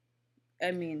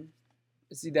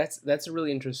 See, that's a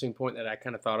really interesting point that I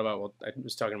kind of thought about. Well, I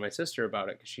was talking to my sister about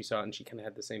it because she saw it and she kind of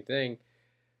had the same thing.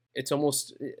 It's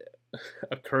almost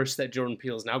a curse that Jordan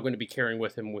Peele is now going to be carrying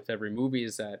with him with every movie,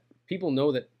 is that people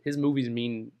know that his movies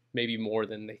mean maybe more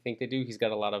than they think they do. He's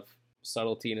got a lot of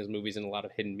subtlety in his movies and a lot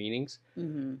of hidden meanings.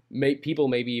 Mm-hmm. People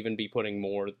maybe even be putting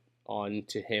more on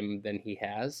to him than he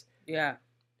has. Yeah.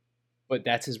 But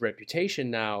that's his reputation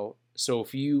now. So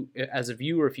if you, as a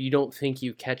viewer, if you don't think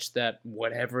you catch that,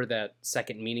 whatever that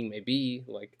second meaning may be,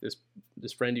 like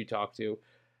this friend you talked to,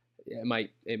 it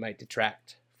might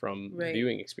detract from the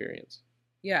viewing experience.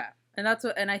 Yeah. And that's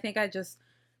what, and I think I just,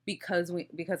 because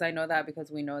I know that, because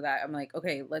we know that, I'm like,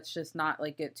 okay, let's just not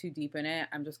like get too deep in it.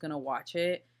 I'm just going to watch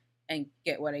it and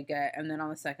get what I get. And then on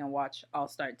the second watch, I'll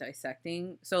start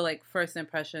dissecting. So like first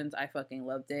impressions, I fucking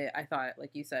loved it. I thought,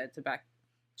 like you said,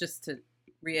 just to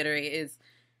reiterate, is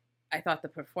I thought the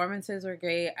performances were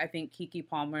great. I think Keke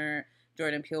Palmer,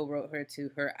 Jordan Peele wrote her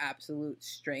to her absolute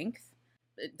strength.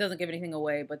 It doesn't give anything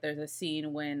away, but there's a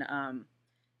scene when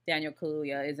Daniel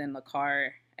Kaluuya is in the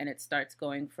car and it starts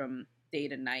going from day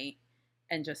to night,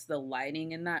 and just the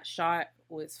lighting in that shot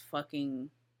was fucking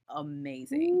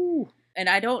amazing. Ooh. And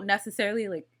I don't necessarily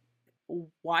like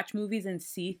watch movies and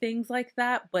see things like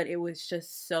that, but it was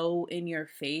just so in your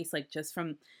face, like just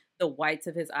from the whites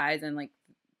of his eyes and like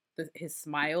his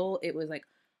smile, it was like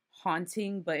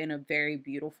haunting, but in a very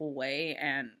beautiful way.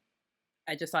 And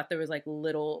I just thought there was like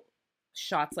little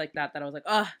shots like that I was like,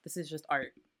 oh, this is just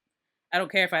art. I don't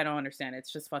care if I don't understand it.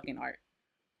 It's just fucking art.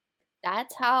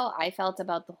 That's how I felt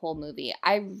about the whole movie.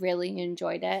 I really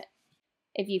enjoyed it.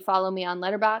 If you follow me on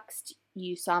Letterboxd,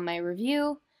 you saw my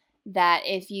review that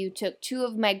if you took two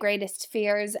of my greatest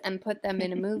fears and put them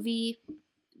in a movie,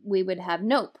 we would have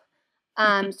Nope.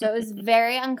 So it was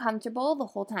very uncomfortable the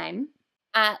whole time.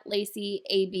 At Lacey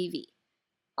ABV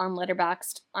on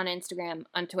Letterboxd, on Instagram,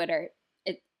 on Twitter.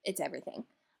 It's everything.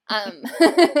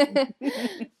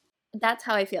 That's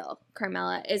how I feel,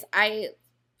 Carmela, is I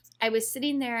was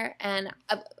sitting there, and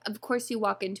of course you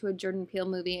walk into a Jordan Peele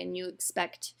movie and you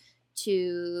expect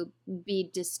to be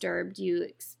disturbed, you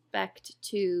expect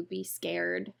to be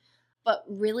scared, but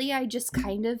really I just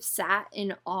kind of sat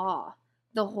in awe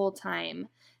the whole time.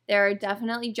 There are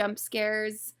definitely jump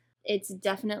scares. It's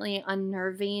definitely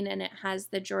unnerving, and it has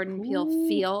the Jordan Peele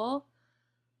feel.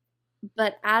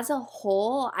 But as a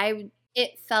whole,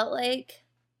 it felt like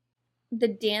the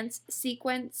dance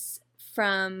sequence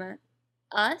from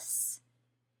Us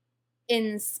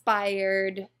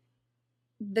inspired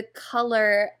the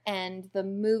color and the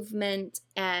movement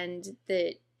and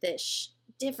the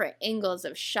different angles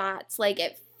of shots. Like,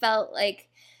 it felt like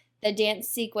the dance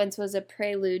sequence was a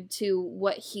prelude to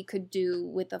what he could do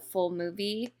with a full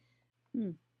movie.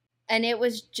 And it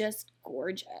was just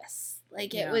gorgeous.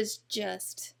 Like, it was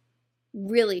just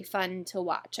really fun to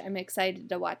watch. I'm excited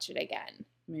to watch it again.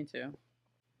 Me too.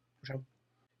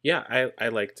 Yeah, I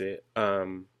liked it.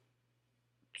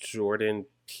 Jordan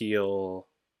Peele,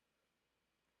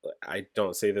 I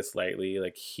don't say this lightly,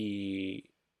 like he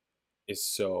is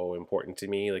so important to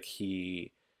me. Like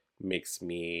he makes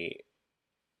me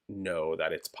know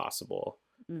that it's possible.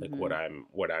 Like what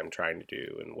I'm trying to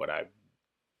do and what I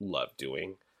love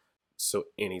doing. So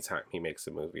anytime he makes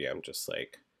a movie, I'm just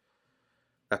like,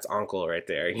 that's Uncle right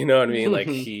there. You know what I mean? Like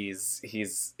he's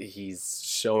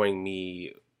showing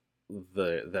me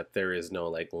that there is no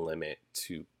like limit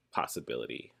to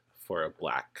possibility for a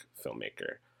Black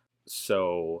filmmaker.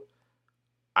 So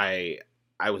I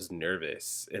was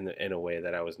nervous in a way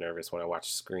that I was nervous when I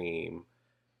watched Scream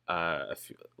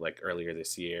like earlier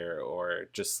this year, or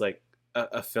just like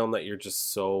a film that you're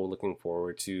just so looking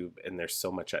forward to and there's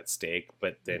so much at stake,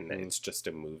 but then it's just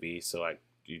a movie, so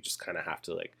you just kind of have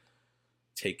to like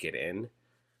take it in.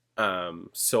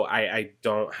 So I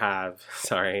don't have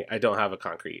a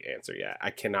concrete answer yet.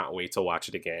 I cannot wait to watch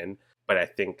it again, but I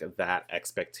think that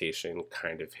expectation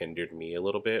kind of hindered me a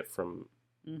little bit from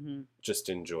just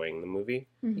enjoying the movie.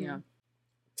 Yeah.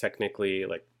 Technically,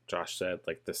 like Josh said,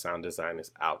 like the sound design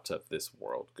is out of this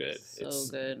world good. So it's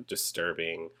good.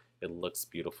 Disturbing. It looks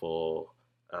beautiful.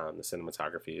 The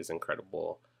cinematography is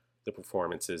incredible. The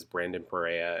performances, Brandon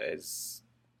Perea is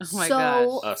a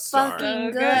star. Fucking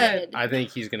good. I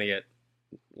think he's gonna get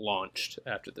launched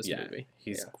after this movie.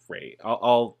 He's great.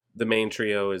 All the main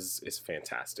trio is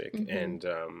fantastic, and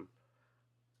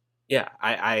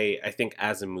I think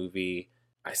as a movie,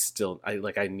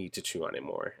 I need to chew on it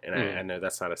more, and I know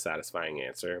that's not a satisfying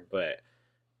answer, but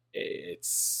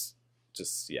it's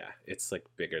just it's like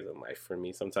bigger than life for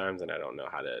me sometimes, and I don't know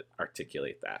how to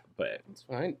articulate that, but it's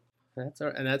fine. That's all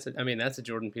right. And that's a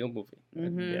Jordan Peele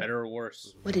movie, better or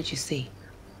worse. What did you see?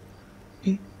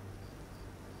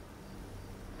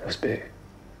 That's big.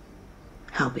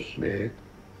 How big? Big.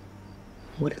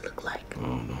 What did it look like? I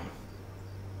don't know.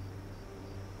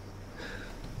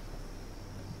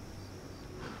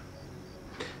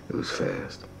 It was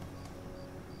fast.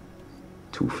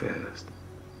 Too fast.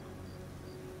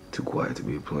 Too quiet to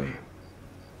be a plane.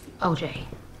 OJ,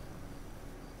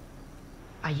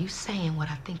 are you saying what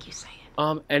I think you're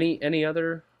saying? Any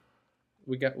other?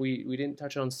 We didn't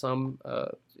touch on some.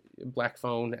 Black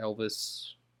Phone,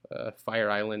 Elvis, Fire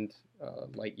Island,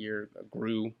 Lightyear,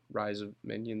 Gru, Rise of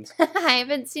Minions. I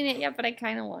haven't seen it yet, but I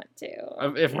kind of want to.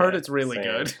 I've heard it's really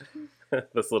good.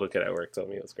 This little kid at work told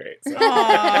me it was great. So. Oh,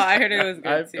 I heard it was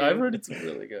good too. I've heard it's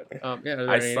really good.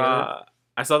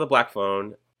 I saw the Black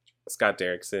Phone. Scott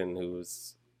Derrickson, who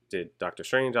did Doctor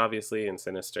Strange, obviously, and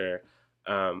Sinister.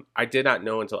 I did not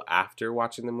know until after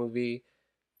watching the movie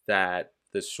that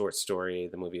the short story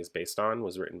the movie is based on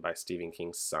was written by Stephen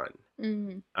King's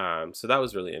son. So that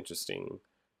was really interesting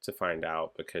to find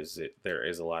out, because there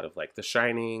is a lot of like The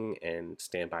Shining and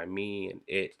Stand By Me and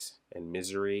It and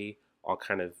Misery all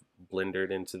kind of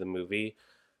blended into the movie.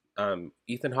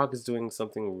 Ethan Hawke is doing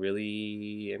something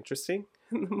really interesting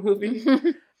in the movie.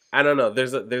 I don't know.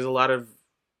 There's a lot of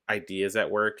ideas at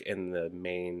work, and the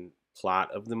main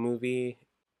plot of the movie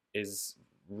is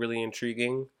really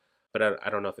intriguing, but I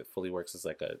don't know if it fully works as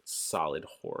like a solid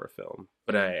horror film.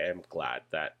 But I am glad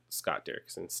that Scott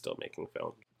Derrickson's still making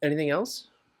film. Anything else?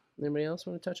 Anybody else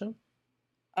want to touch on?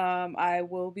 I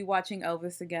will be watching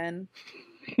Elvis again.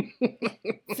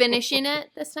 Finishing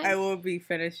it this time? I will be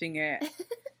finishing it.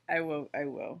 I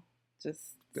will.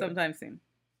 Just sometime soon.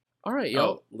 All right,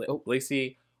 y'all.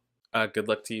 Lacey, good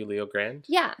luck to you, Leo Grand.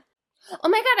 Yeah. Oh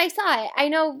my God, I saw it. I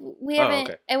know we haven't.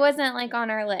 Okay. It wasn't like on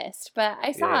our list, but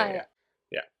I saw it.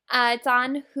 Yeah. It's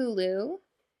on Hulu.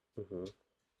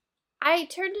 I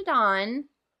turned it on.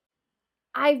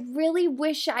 I really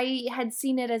wish I had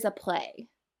seen it as a play.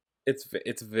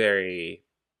 It's very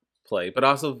play, but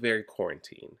also very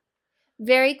quarantine.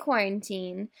 Very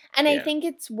quarantine. And I think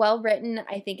it's well written.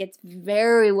 I think it's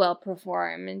very well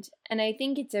performed. And I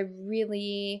think it's a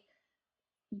really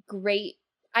great.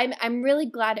 I'm really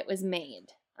glad it was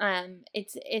made.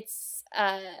 It's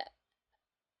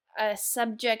a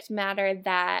subject matter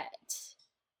that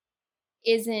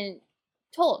isn't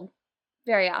told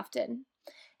very often.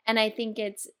 And I think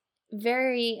it's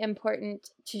very important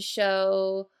to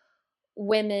show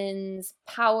women's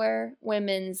power,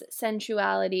 women's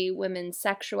sensuality, women's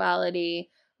sexuality,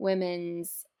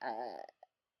 women's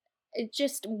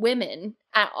just women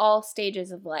at all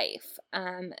stages of life.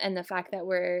 And the fact that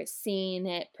we're seeing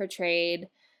it portrayed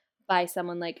by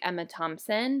someone like Emma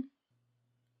Thompson,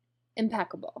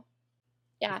 impeccable.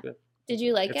 Yeah. Did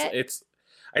you like it?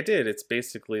 I did. It's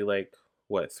basically like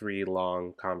 3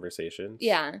 long conversations.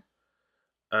 Yeah.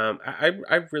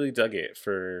 I really dug it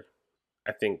for,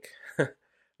 I think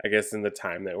I guess in the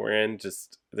time that we're in,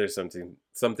 just there's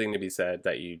something to be said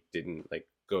that you didn't like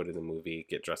go to the movie,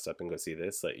 get dressed up and go see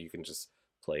this. Like you can just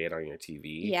play it on your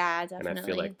TV. Yeah, definitely. And I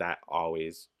feel like that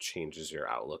always changes your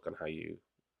outlook on how you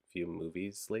view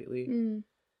movies lately.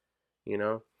 You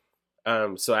know?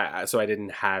 So I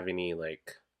didn't have any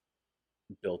like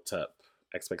built up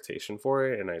expectation for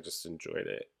it, and I just enjoyed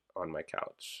it on my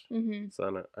couch.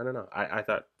 So I don't know. I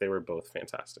thought they were both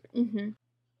fantastic.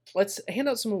 Let's hand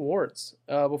out some awards.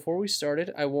 Before we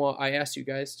started, I asked you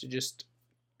guys to just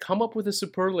come up with a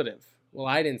superlative. Well,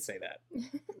 I didn't say that.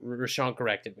 Rashawn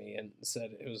corrected me and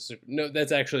said it was no.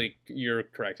 That's actually, you're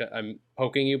correct. I'm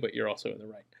poking you, but you're also in the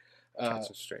right. Catch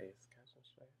and strays.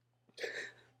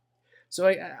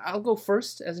 So I'll go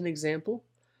first as an example.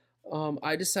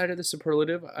 I decided the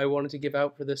superlative I wanted to give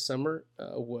out for this summer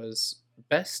was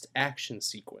best action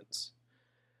sequence.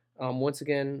 Once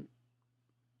again,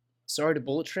 sorry to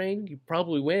Bullet Train, you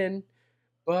probably win,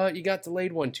 but you got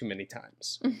delayed one too many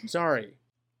times. Sorry.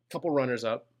 Couple runners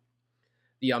up.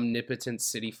 The omnipotent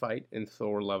city fight in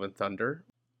Thor Love and Thunder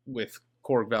with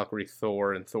Korg, Valkyrie,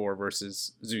 Thor, and Thor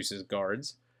versus Zeus's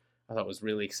guards. I thought it was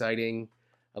really exciting.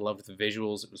 I loved the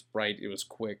visuals. It was bright. It was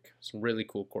quick. Some really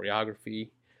cool choreography.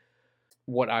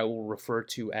 What I will refer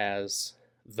to as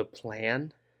the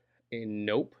plan in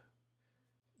Nope.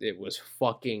 It was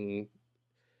fucking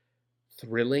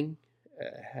thrilling.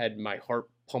 Had my heart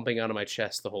pumping out of my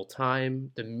chest the whole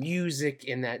time. The music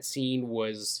in that scene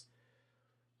was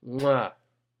mwah.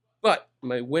 But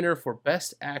my winner for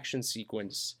best action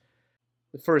sequence,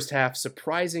 the first half,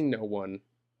 surprising no one,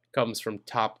 comes from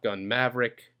Top Gun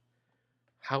Maverick.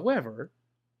 However,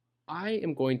 I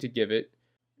am going to give it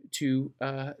to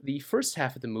the first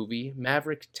half of the movie,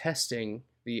 Maverick testing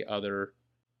the other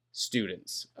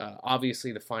students.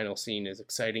 Obviously, the final scene is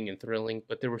exciting and thrilling,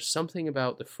 but there was something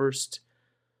about the first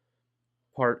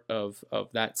part of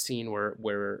that scene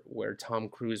where Tom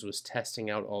Cruise was testing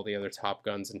out all the other Top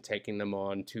Guns and taking them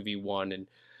on 2v1, and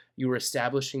you were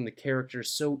establishing the characters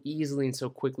so easily and so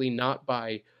quickly, not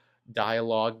by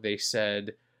dialogue they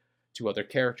said to other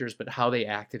characters, but how they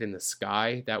acted in the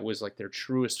sky. That was like their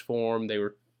truest form. They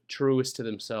were truest to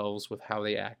themselves with how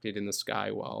they acted in the sky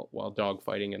while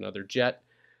dogfighting another jet.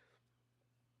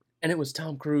 And it was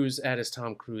Tom Cruise at his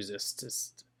Tom Cruisest.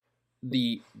 Just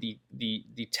the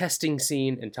testing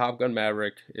scene in Top Gun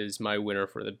Maverick is my winner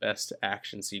for the best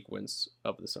action sequence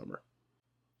of the summer.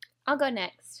 I'll go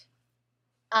next.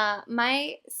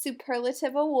 My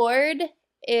superlative award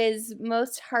is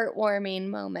most heartwarming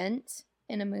moment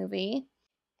in a movie.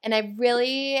 And I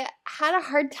really had a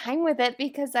hard time with it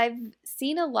because I've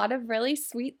seen a lot of really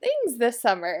sweet things this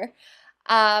summer.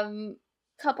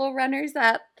 Couple runners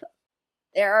up.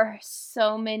 There are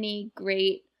so many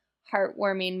great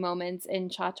heartwarming moments in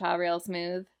Cha Cha Real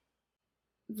Smooth.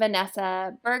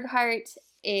 Vanessa Berghardt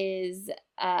is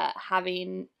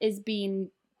being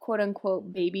quote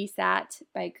unquote babysat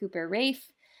by Cooper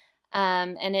Raiff.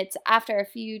 And it's after a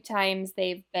few times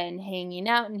they've been hanging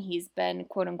out and he's been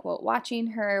quote unquote watching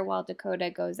her while Dakota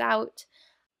goes out.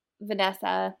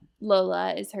 Vanessa,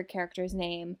 Lola is her character's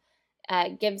name,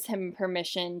 gives him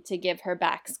permission to give her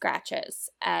back scratches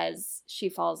as she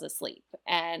falls asleep.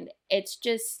 And it's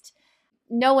just,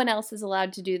 no one else is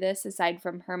allowed to do this aside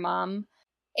from her mom.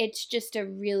 It's just a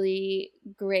really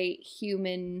great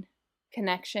human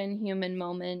connection, human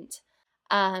moment.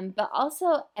 But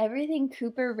also everything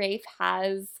Cooper Raiff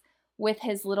has with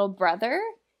his little brother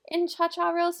in Cha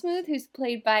Cha Real Smooth, who's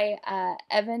played by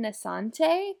Evan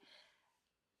Asante.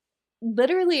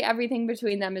 Literally everything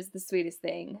between them is the sweetest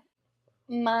thing.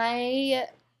 My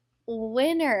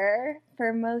winner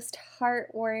for most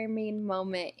heartwarming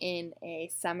moment in a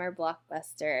summer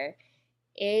blockbuster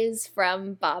is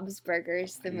from Bob's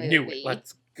Burgers, the movie. Knew it.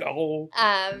 Let's go.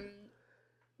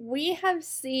 We have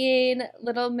seen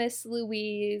Little Miss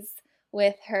Louise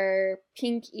with her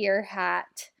pink ear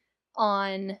hat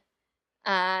on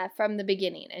from the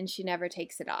beginning, and she never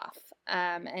takes it off.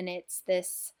 And it's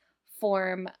this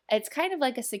form, it's kind of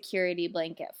like a security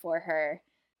blanket for her.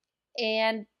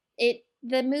 And her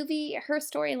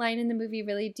storyline in the movie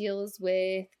really deals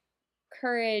with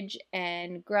courage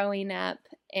and growing up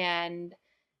and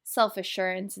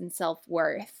self-assurance and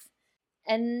self-worth.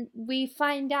 And we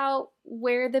find out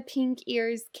where the pink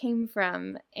ears came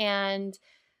from and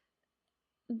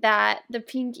that the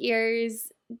pink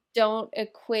ears don't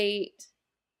equate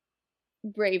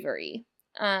bravery.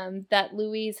 That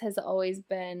Louise has always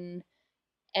been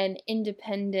an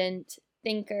independent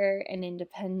thinker, an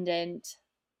independent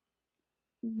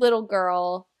little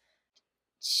girl.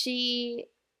 She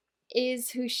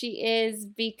is who she is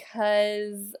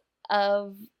because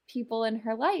of people in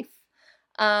her life.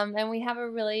 And we have a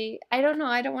really, I don't know,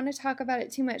 I don't want to talk about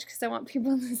it too much because I want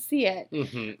people to see it.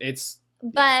 Mm-hmm. It's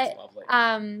But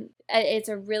lovely. it's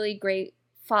a really great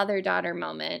father-daughter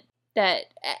moment that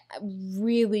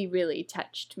really, really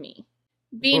touched me.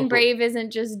 Being brave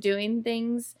isn't just doing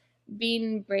things.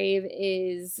 Being brave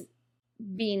is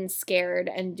being scared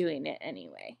and doing it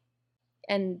anyway.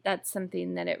 And that's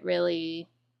something that it really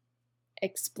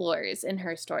explores in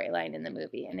her storyline in the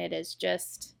movie. And it is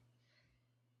just...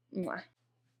 mwah.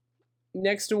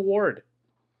 Next award.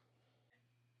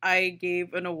 I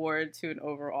gave an award to an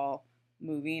overall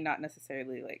movie, not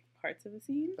necessarily like parts of a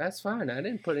scene. That's fine. I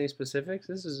didn't put any specifics.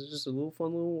 This is just a little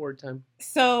fun little award time.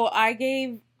 So I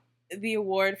gave the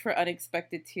award for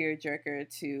unexpected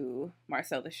tearjerker to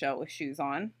Marcel the Shell with Shoes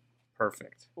On.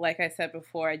 Perfect. Like I said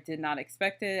before, I did not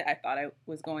expect it. I thought I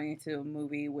was going into a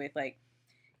movie with like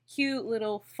cute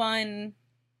little fun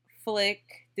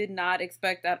flick. Did not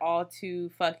expect at all to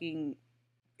fucking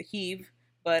heave,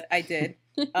 but I did.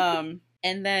 And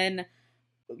then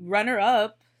runner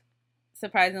up,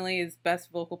 surprisingly, his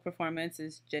best vocal performance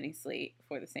is Jenny Slate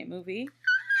for the same movie.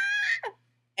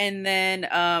 And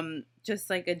then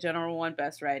just like a general one,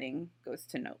 best writing goes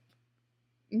to Nope.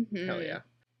 Mm-hmm. Hell yeah.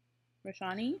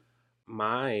 Rashani?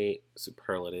 My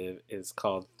superlative is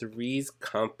called Three's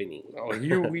Company. Oh,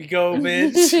 here we go,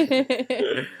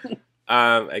 bitch.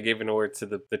 I gave an award to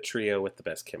the trio with the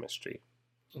best chemistry.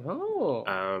 Oh.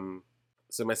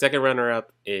 So my second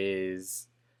runner-up is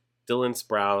Dylan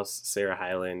Sprouse, Sarah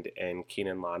Hyland, and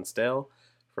Keenan Lonsdale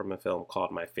from a film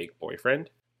called My Fake Boyfriend.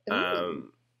 The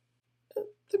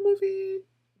movie,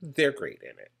 they're great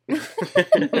in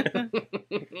it.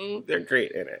 They're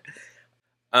great in it.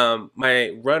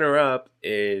 My runner-up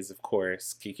is, of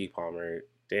course, Keke Palmer,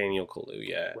 Daniel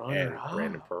Kaluuya, and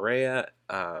Brandon Perea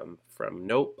from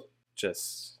Nope.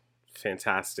 Just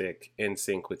fantastic, in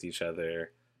sync with each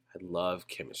other. I love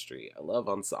chemistry. I love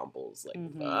ensembles. Like,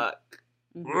 fuck.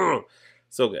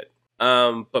 So good.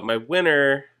 But my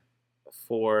winner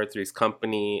for Three's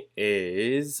Company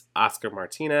is Oscar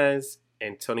Martinez,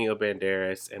 Antonio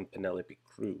Banderas, and Penelope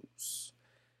Cruz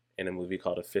in a movie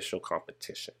called Official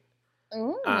Competition.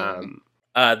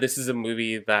 This is a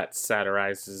movie that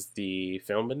satirizes the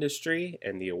film industry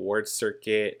and the awards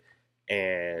circuit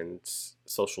and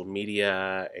social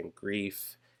media and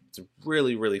grief. It's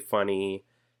really, really funny.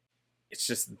 It's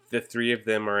just the three of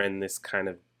them are in this kind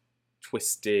of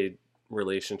twisted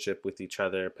relationship with each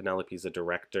other. Penelope's a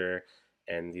director,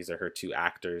 and these are her two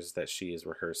actors that she is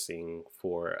rehearsing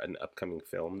for an upcoming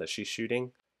film that she's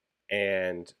shooting.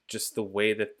 And just the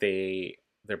way that their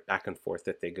back and forth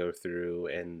that they go through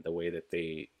and the way that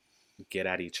they get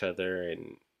at each other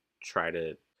and try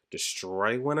to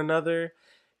destroy one another,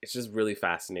 it's just really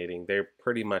fascinating. They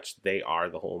are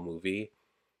the whole movie.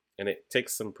 And it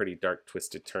takes some pretty dark,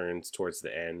 twisted turns towards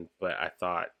the end. But I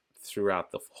thought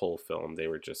throughout the whole film, they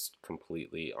were just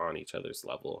completely on each other's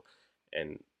level.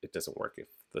 And it doesn't work if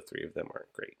the three of them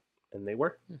aren't great. And they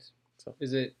were. Nice. So,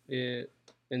 is it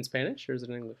in Spanish or is it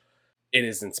in English? It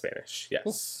is in Spanish, yes.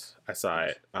 Cool. I saw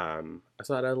it. I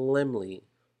saw it at Limley.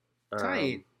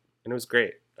 Tight. And it was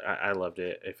great. I loved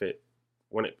it.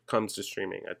 When it comes to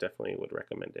streaming, I definitely would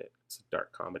recommend it. It's a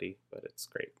dark comedy, but it's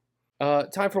great.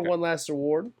 Time for one last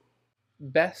award.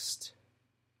 Best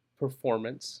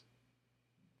performance.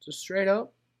 So straight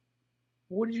up,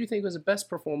 what did you think was the best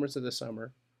performance of the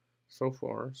summer so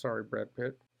far? Sorry, Brad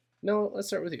Pitt. No, let's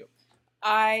start with you.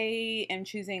 I am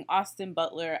choosing Austin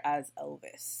Butler as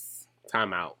Elvis.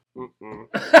 Time out.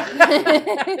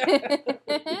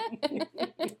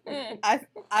 I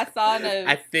saw no.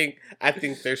 I think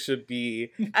there should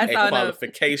be a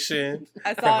qualification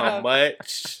for how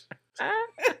much.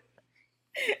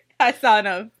 I saw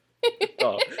no.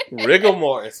 Oh, rigor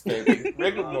mortis, baby.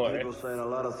 Rigor mortis. People saying a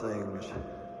lot of things,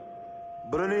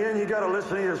 but in the end, you gotta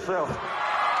listen to yourself.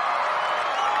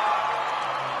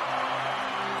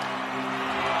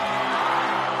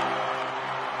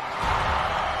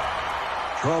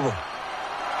 Trouble.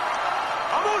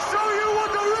 I'm gonna show you what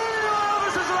the real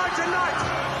Elvis is like tonight.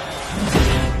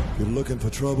 You're looking for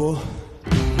trouble?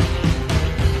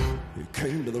 You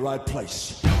came to the right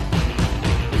place.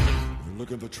 You're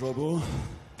looking for trouble?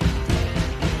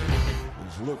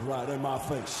 Just look right in my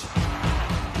face.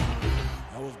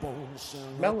 I was born to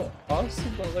sing.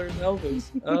 Austin Butler and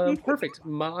Elvis. Perfect.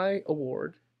 My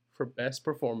award for best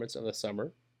performance of the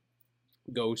summer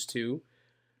goes to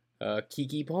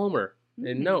Keke Palmer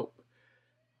in Nope.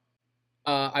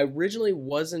 I originally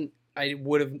wouldn't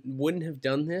have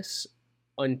done this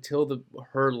until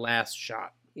her last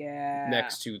shot. Yeah.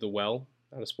 Next to the well.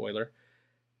 Not a spoiler.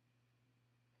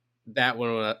 That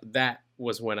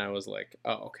was when I was like,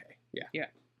 oh, okay. Yeah. Yeah.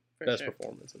 Best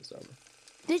performance of the summer.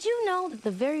 Did you know that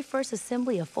the very first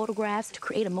assembly of photographs to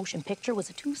create a motion picture was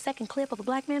a 2-second clip of a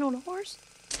black man on a horse?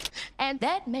 And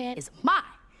that man is my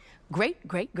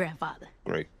great-great-grandfather.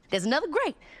 Great. There's another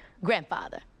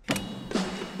great-grandfather.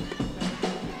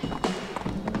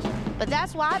 But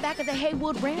that's why back at the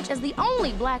Haywood Ranch, as the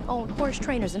only black-owned horse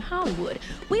trainers in Hollywood,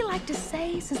 we like to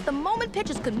say, since the moment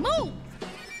pictures could move,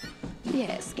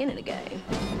 yeah, skin in the game.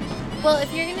 Well,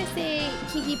 if you're gonna say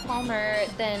Keke Palmer,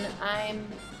 then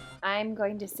I'm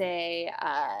going to say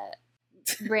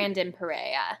Brandon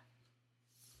Perea.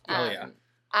 Oh yeah.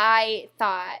 I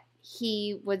thought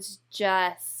he was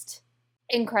just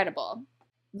incredible.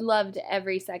 Loved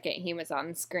every second he was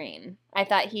on screen. I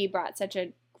thought he brought such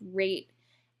a great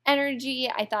energy.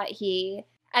 I thought a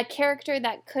character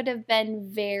that could have been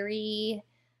very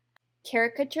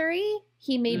caricature-y,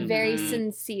 he made very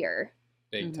sincere.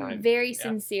 Big time. Very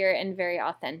sincere and very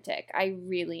authentic. I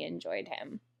really enjoyed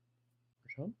him.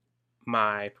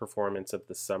 My performance of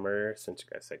the summer, since you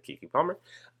guys said Keke Palmer,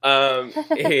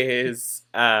 is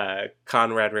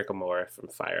Conrad Rickamore from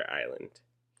Fire Island.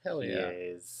 Hell yeah. He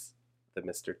is the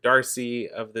Mr. Darcy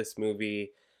of this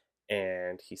movie,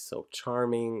 and he's so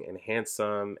charming and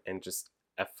handsome and just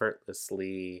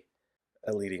effortlessly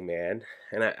a leading man.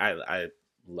 And I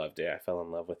loved it. I fell in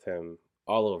love with him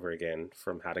all over again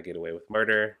from How to Get Away with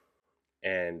Murder.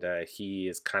 And he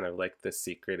is kind of like the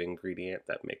secret ingredient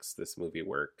that makes this movie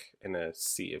work in a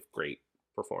sea of great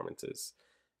performances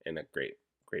and a great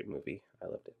movie. I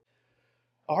loved it.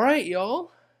 All right,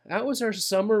 y'all. That was our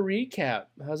summer recap.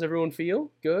 How's everyone feel?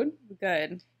 Good?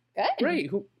 Good. Good. Great.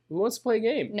 Who wants to play a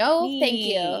game? No, thank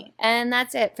you. And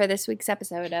that's it for this week's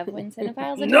episode of When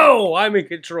Cinephiles Attack. No, I'm in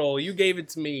control. You gave it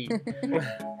to me.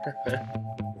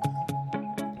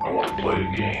 I want to play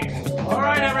a game. All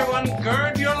right, everyone,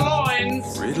 gird your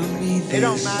loins. Riddle me this. It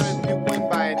don't matter if you win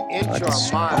by an inch or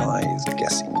a mile.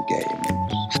 Guessing game.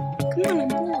 Come on, I'm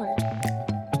bored.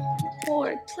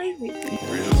 Bored, play with me.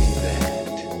 Riddle me that.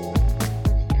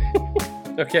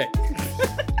 Okay.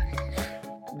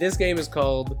 This game is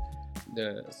called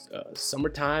the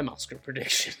Summertime Oscar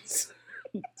Predictions.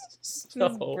 This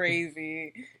is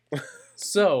crazy.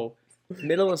 So,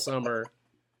 middle of summer,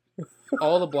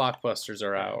 all the blockbusters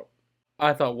are out.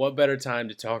 I thought, what better time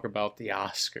to talk about the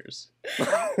Oscars?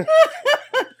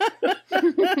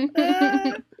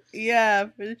 Yeah,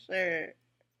 for sure.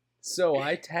 So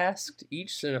I tasked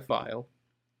each cinephile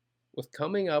with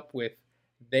coming up with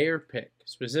their pick.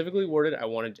 Specifically worded, I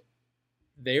wanted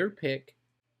their pick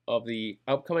of the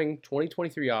upcoming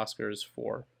 2023 Oscars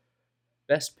for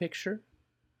Best Picture,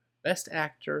 Best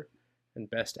Actor, and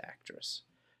Best Actress.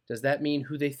 Does that mean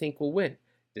who they think will win?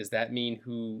 Does that mean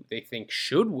who they think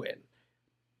should win?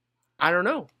 I don't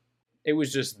know. It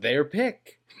was just their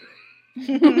pick.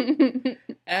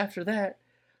 After that,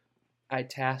 I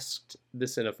tasked the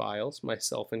cinephiles,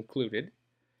 myself included,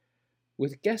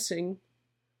 with guessing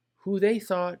who they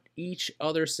thought each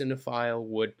other cinephile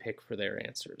would pick for their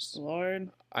answers.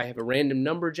 Lord. I have a random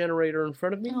number generator in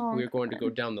front of me. We're going to go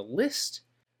down the list.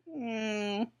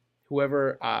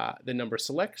 Whoever the number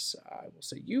selects, I will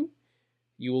say you.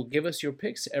 You will give us your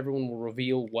picks. Everyone will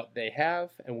reveal what they have,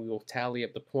 and we will tally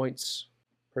up the points.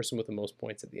 Person with the most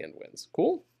points at the end wins.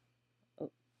 Cool?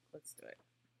 Let's do it.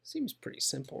 Seems pretty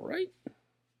simple, right?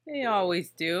 They always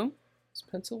do. This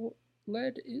pencil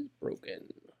lead is broken.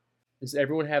 Does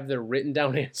everyone have their written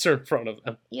down answer in front of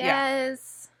them?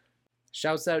 Yes.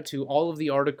 Shouts out to all of the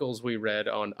articles we read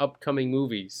on upcoming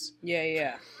movies.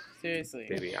 Yeah. Seriously.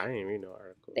 Baby, I didn't even know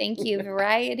articles. Thank you,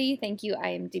 Variety. Thank you,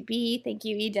 IMDb. Thank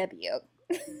you, EW.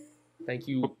 Thank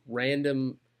you,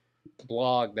 random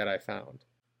blog that I found.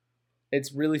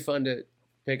 It's really fun to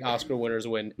pick Oscar winners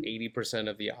when 80%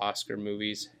 of the Oscar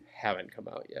movies haven't come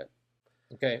out yet.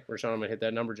 Okay, Rashawn, I'm going to hit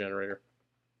that number generator.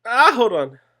 Hold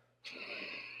on.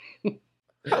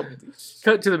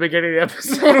 Cut to the beginning of the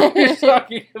episode. We're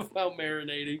talking about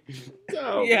marinating.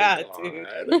 Oh, yeah,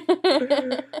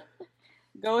 dude.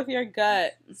 Go with your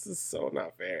gut. This is so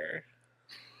not fair.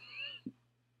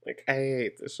 Like, I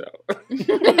hate the show.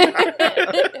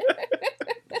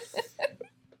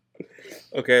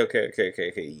 Okay.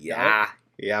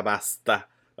 Yeah, basta.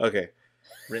 Okay.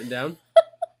 Written down?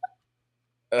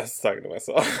 I was talking to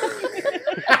myself.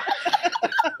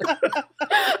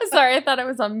 Sorry, I thought I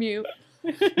was on mute.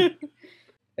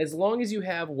 As long as you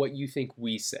have what you think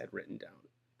we said written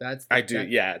down. I do,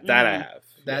 yeah, that I have.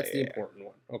 That's the important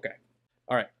one. Okay.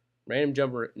 All right. Random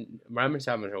jumper.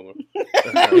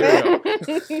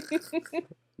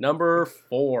 Number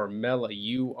 4, Mela,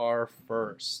 you are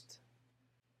first.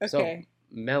 Okay. So,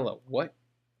 Mela, what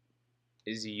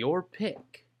is your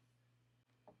pick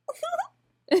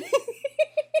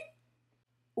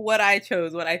what I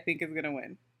chose, what I think is gonna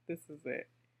win. This is it.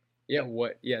 Yeah,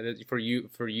 what? Yeah, for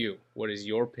you. What is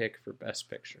your pick for Best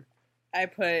Picture? I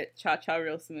put Cha Cha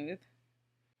Real Smooth.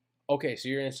 Okay, so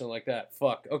you're answering like that.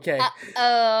 Fuck. Okay.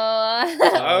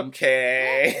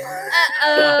 Okay.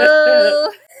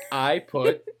 I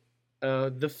put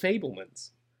The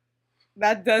Fabelmans.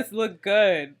 That does look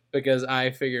good. Because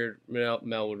I figured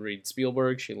Mel would read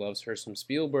Spielberg. She loves her some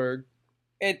Spielberg.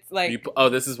 It's like...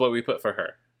 this is what we put for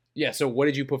her. Yeah, so what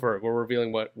did you put for her? We're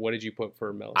revealing what did you put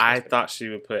for Mel? I thought she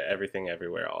would put Everything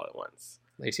Everywhere All at Once.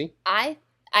 Lacey? I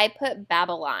put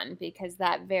Babylon because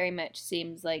that very much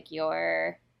seems like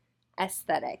your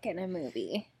aesthetic in a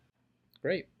movie.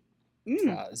 Great. 0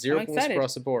 I'm points excited.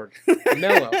 across the board.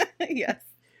 Mello. Yes.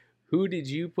 Who did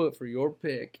you put for your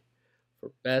pick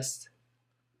for Best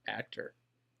Actor?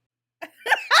 Come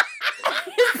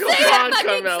on,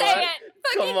 Carmela.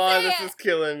 Come on, this is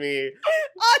killing me.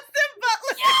 Austin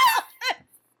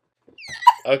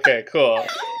Butler. Okay, cool.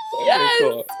 Yes. Okay,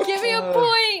 cool. Give me a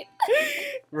point.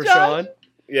 Rashawn?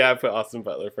 Yeah, I put Austin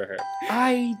Butler for her.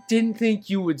 I didn't think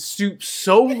you would stoop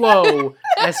so low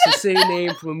as to say a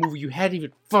name from a movie you hadn't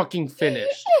even fucking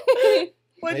finished.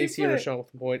 What'd Lacey you and put? Rashawn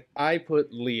with the point. I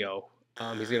put Leo.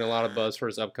 He's getting a lot of buzz for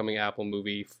his upcoming Apple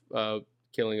movie,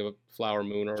 Killing of a Flower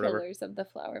Moon or whatever. Killers of the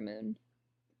Flower Moon.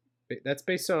 That's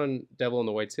based on Devil in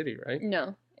the White City, right?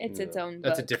 No, it's its own book.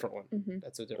 That's a different one. Mhm.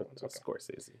 That's a different one. That's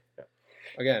Scorsese. Yeah.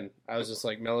 Again, I was just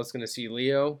like, Melo's going to see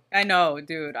Leo. I know,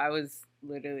 dude. I was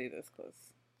literally this close.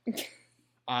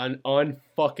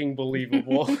 Unfucking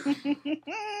believable.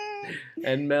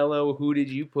 And Melo, who did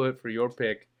you put for your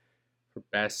pick for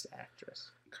Best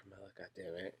Actress? Carmela,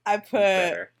 goddammit. I put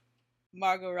Better.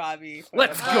 Margot Robbie. For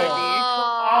Let's go.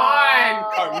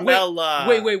 Barbie. Come on, Carmela.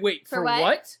 Wait. For For what?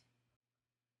 what?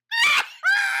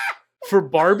 For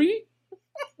Barbie?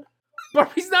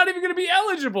 Barbie's not even going to be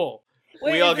eligible.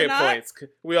 Wait, we all is it get not? points.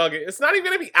 We all get. It's not even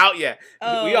gonna be out yet.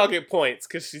 Oh. We all get points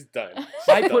because she's done.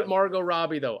 I put Margot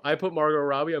Robbie, though. I'm giving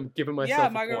myself a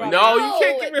Margot point. Robbie. No, you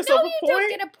can't give yourself no, a you point. don't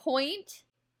get a point.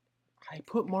 I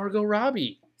put Margot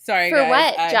Robbie. Sorry, For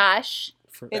guys. what, Josh?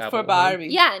 It's for Barbie.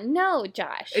 Yeah, no,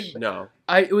 Josh. No.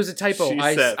 It was a typo. She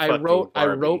I said fucking wrote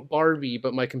Barbie. Barbie,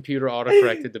 but my computer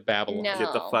autocorrected to Babylon. No.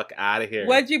 Get the fuck out of here.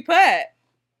 What'd you put?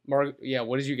 What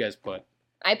did you guys put?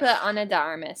 I put Ana de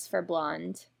Armas for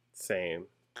Blonde. Same.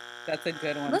 That's a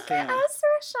good one. Look too. at us,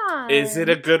 Rashawn. Is it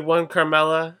a good one,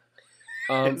 Carmela?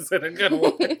 Is it a good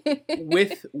one?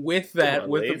 with that, Come on,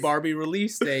 with the Lace. Barbie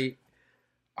release date,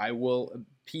 I will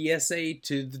PSA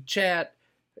to the chat,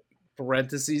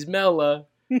 parentheses Mela,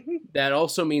 that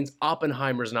also means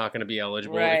Oppenheimer's not going to be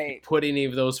eligible if you Right. put any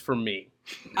of those for me.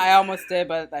 I almost did,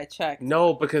 but I checked.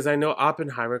 No, because I know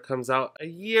Oppenheimer comes out a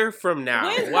year from now.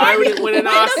 When's Why would it Barbie- win an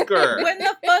Oscar? When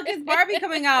the fuck is Barbie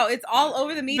coming out? It's all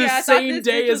over the media. The I thought same this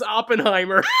day bitch as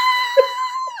Oppenheimer.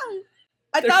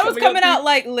 I they're thought it was coming coming out out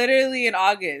like literally in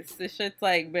August. This shit's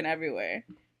like been everywhere.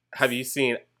 Have you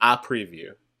seen a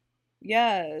preview?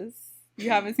 Yes. You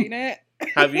haven't seen it?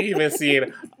 Have you even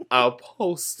seen a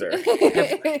poster?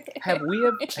 have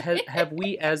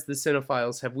we as the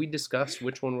cinephiles, have we discussed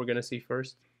which one we're going to see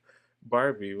first?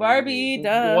 Barbie. Barbie,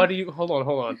 duh. What do you, hold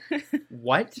on.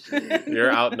 What?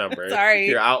 You're outnumbered. Sorry.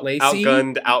 You're Lacey?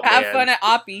 outgunned, outmanned. Have fun at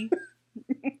Oppie.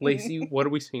 Lacey, what are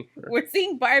we seeing first? We're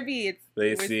seeing Barbie.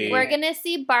 Lacey. We're gonna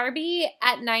see Barbie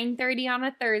at 9:30 on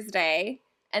a Thursday,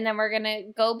 and then we're gonna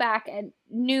go back at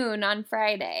noon on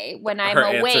Friday when I'm Her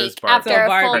answer is awake Barbie. after So a full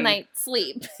Barbie. night's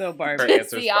sleep So Her Barbie. answer to is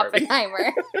see Barbie.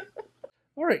 Oppenheimer.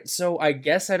 All right, so I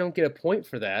guess I don't get a point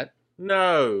for that.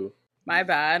 No. My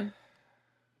bad.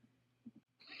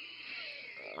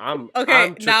 I'm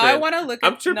Okay, now I tripping. want to look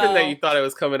I'm at tripping no. that you thought it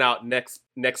was coming out next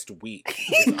week.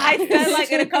 I said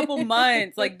like in a couple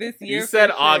months, like this year. You said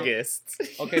for sure. August.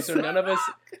 Okay, so none of us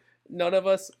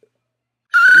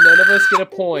get a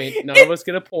point. None of us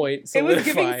get a point. It was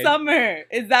giving Solidified. summer.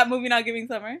 Is that movie not giving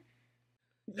summer?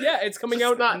 Yeah, it's coming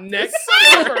out not next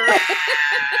summer.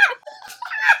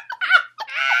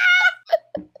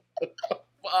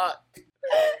 Fuck.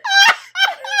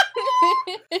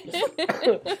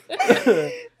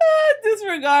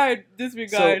 Disregard.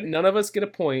 So none of us get a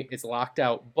point. It's locked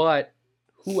out. But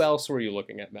who else were you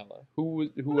looking at, Mela? Who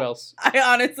else? I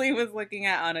honestly was looking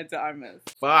at Ana de Armas.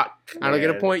 Fuck. I don't get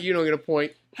a man. point. You don't get a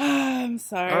point. I'm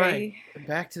sorry. All right,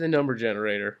 back to the number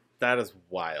generator. That is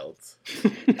wild.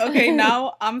 Okay,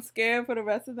 now I'm scared for the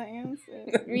rest of the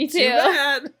answer. Me Too too.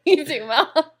 bad. Me too,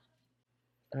 Mel.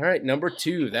 All right, number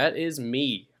 2. That is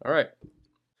me. All right.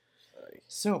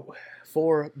 So,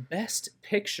 for Best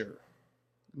Picture,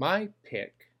 my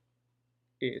pick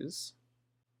is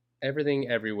Everything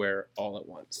Everywhere All at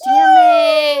Once. Damn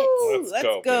it!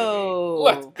 Let's go.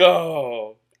 Let's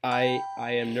go. I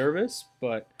am nervous,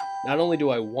 but not only do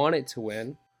I want it to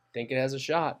win, I think it has a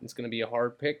shot. It's going to be a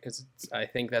hard pick because I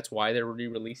think that's why they're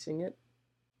re-releasing it.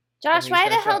 Josh, why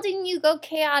the hell shot. didn't you go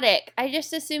chaotic? I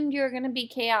just assumed you were going to be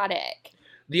chaotic.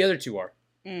 The other two are.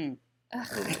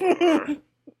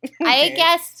 I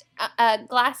guessed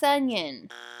Glass Onion.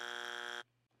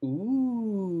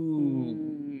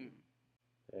 Ooh.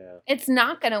 Yeah. It's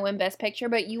not going to win Best Picture,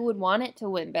 but you would want it to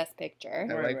win Best Picture.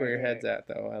 I like where your head's at,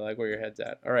 though. I like where your head's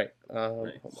at. All right. Hold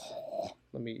on.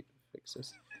 Let me fix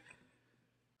this.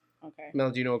 Okay.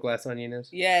 Mel, do you know what Glass Onion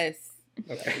is? Yes.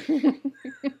 Okay.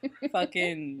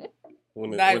 Fucking.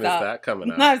 When is Knives Out. that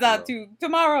coming out? Knives Out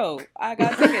tomorrow. I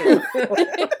got tickets.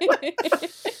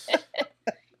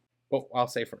 Well, I'll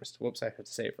say first. Whoops, I have to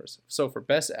say it first. So for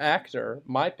Best Actor,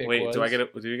 my pick was... Wait, do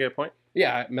you get a point?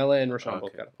 Yeah, Mela and Rashawn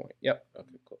both got a point. Yep. Okay,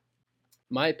 cool.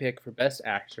 My pick for Best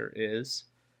Actor is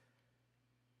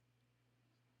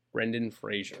Brendan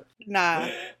Fraser. Nah.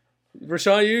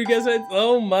 Rashawn, you guys said,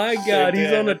 oh my God,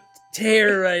 he's on a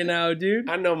tear right now, dude.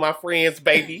 I know my friends,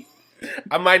 baby.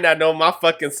 I might not know my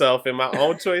fucking self and my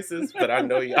own choices, but I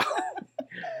know y'all.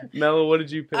 Mela, what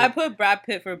did you pick? I put Brad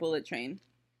Pitt for Bullet Train.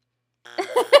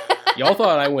 Y'all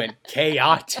thought I went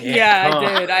chaotic. Yeah, huh?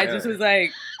 I did. I just was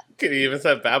like... Could even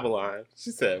said Babylon.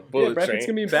 She said Bullet Brad Train. Pitt's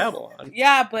going to be Babylon.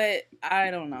 Yeah, but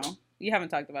I don't know. You haven't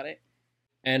talked about it.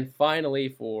 And finally,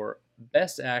 for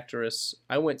Best Actress,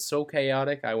 I went so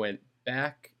chaotic, I went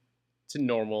back to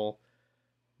normal.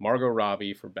 Margot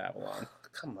Robbie for Babylon.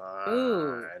 Come on,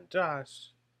 Ooh.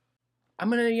 Josh. I'm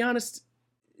going to be honest,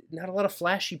 not a lot of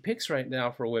flashy picks right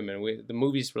now for women. The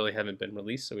movies really haven't been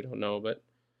released, so we don't know, but...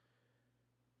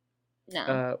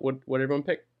 No. What everyone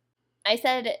pick? I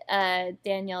said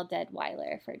Danielle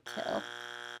Deadweiler for Till.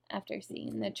 After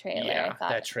seeing the trailer, Yeah, I thought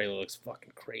that trailer looks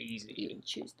fucking crazy. you would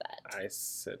choose that. I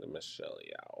said Michelle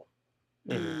Yeoh.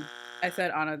 Mm-hmm. I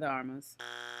said Ana de Armas.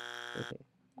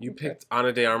 You picked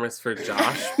Ana de Armas for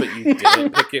Josh, but you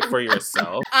didn't pick it for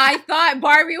yourself. I thought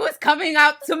Barbie was coming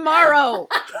out tomorrow.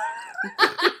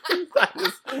 That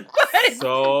is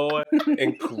so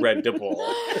incredible.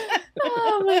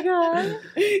 Oh my God.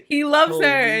 He loves Holy.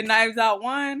 her in Knives Out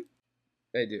 1.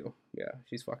 They do. Yeah,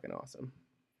 she's fucking awesome.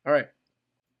 All right.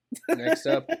 Next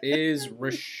up is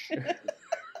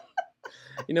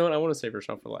You know what? I want to save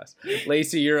Rashawn for last.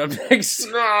 Lacey, you're up next.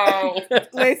 No.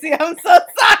 Lacey, I'm so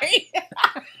sorry.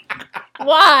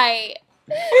 Why?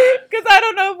 Because I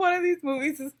don't know if one of these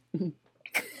movies is...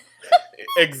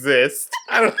 Exist.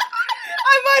 I might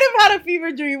have had a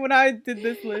fever dream when I did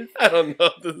this list. I don't know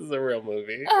if this is a real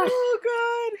movie. Oh,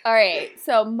 God. All right,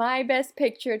 so my Best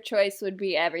Picture choice would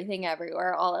be Everything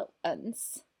Everywhere All at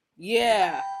Once.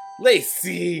 Yeah.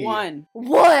 Lacey. One.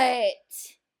 What?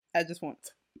 I just want.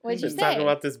 What'd you Been say? talking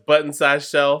about this button-sized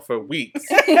shell for weeks.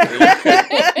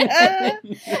 I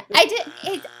did.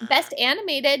 It's Best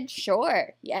Animated,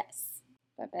 sure, yes.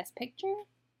 But Best Picture?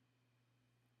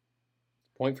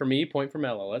 Point for me, point for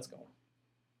Mela. Let's go.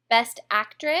 Best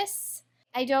Actress?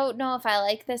 I don't know if I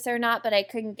like this or not, but I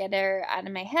couldn't get her out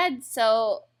of my head.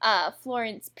 So,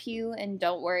 Florence Pugh and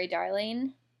Don't Worry,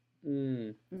 Darling.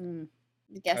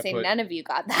 Guessing none of you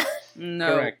got that.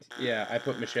 No. Correct. Yeah, I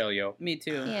put Michelle Yeoh. Me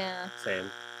too. Yeah. Same.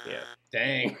 Yeah.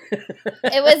 Dang.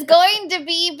 It was going to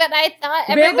be, but I thought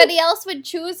everybody else would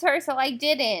choose her, so I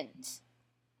didn't.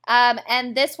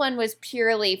 And this one was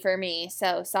purely for me,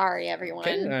 so sorry, everyone.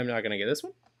 Okay, I'm not going to get this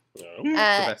one. No.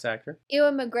 The Best Actor.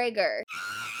 Ewan McGregor.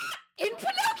 In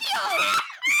Pinocchio!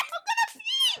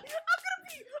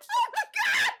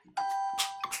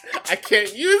 I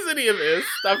can't use any of this.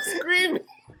 Stop screaming.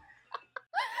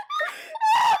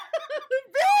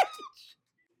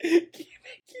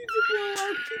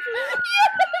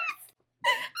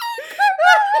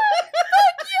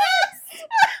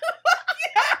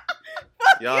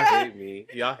 Y'all hate me.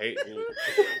 Y'all hate me.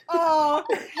 Oh,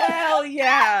 hell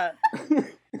yeah.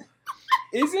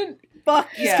 Fuck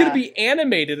yeah. It's going to be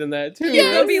animated in that, too.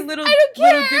 It's gonna be little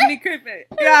Jiminy Cricket.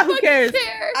 Yeah, who cares?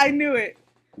 I knew it.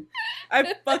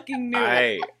 I fucking knew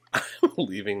it. I'm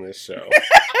leaving this show.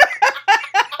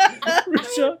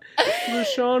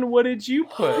 Rashawn, what did you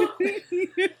put?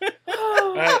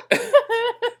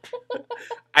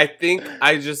 I think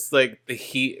I just like the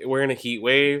heat. We're in a heat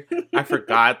wave. I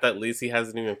forgot that Lacey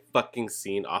hasn't even fucking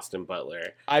seen Austin Butler.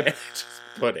 I just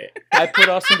put it. I put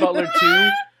Austin Butler too.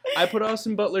 I put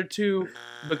Austin Butler too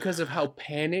because of how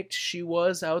panicked she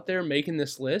was out there making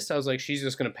this list. I was like, she's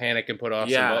just gonna panic and put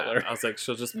Austin Butler. I was like,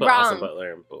 she'll just put Austin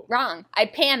Butler and boom. Wrong. I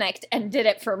panicked and did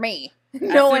it for me.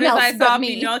 No one else I but saw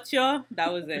me. Pinocchio,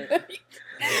 that was it.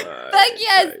 Fuck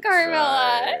yes,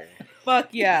 Carmela. Fuck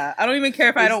yeah. I don't even care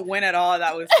if I don't win at all.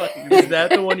 That was fucking Is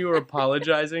that the one you were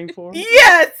apologizing for?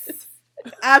 Yes!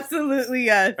 Absolutely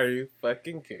yes. Are you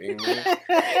fucking kidding me?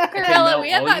 Carmela, now we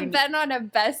have all not you- been on a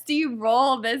bestie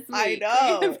roll this I week.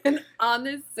 know. We have been on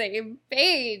the same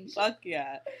page. Fuck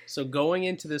yeah. So going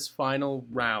into this final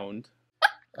round,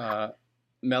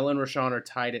 Mel and Rashawn are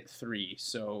tied at 3.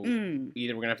 So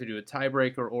either we're gonna have to do a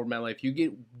tiebreaker or Mel. If you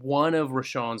get one of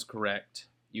Rashawn's correct,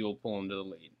 you will pull him to the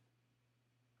lead.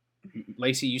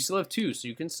 Lacey, you still have 2, so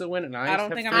you can still win. And I don't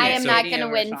have think I'm 3. I am So not going to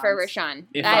win for Rashawn.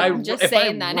 If I'm just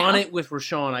saying that run now. it with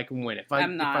Rashawn, I can win. If I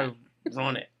I'm not. If I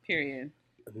run it, Period.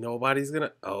 Nobody's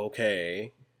gonna.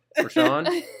 Okay. Rashawn,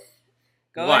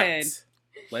 Go What? ahead.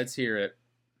 let's hear it.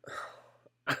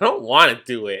 I don't want to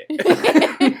do it.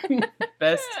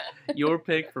 Best, your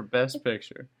pick for best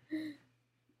picture.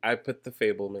 I put The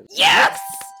Fabelmans. Yes!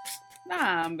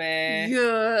 Nah, man.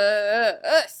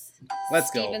 Yes! Let's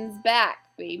go. Steven's back,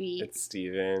 baby. It's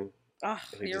Steven. Oh,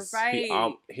 He you're just-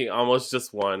 right. He almost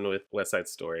just won with West Side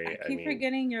Story. I keep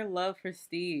forgetting your love for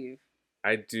Steve.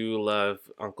 I do love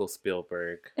Uncle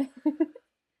Spielberg.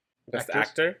 Best Actors?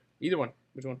 actor? Either one.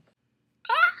 Which one?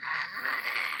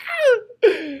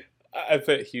 I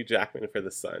put Hugh Jackman for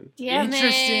The Son. Damn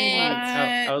Interesting.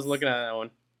 it. I was looking at that one.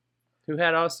 Who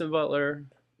had Austin Butler?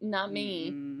 Not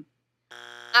me. Mm.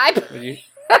 I Would you?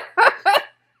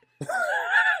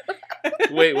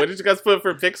 Wait, what did you guys put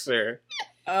for picture?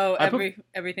 Oh, I put-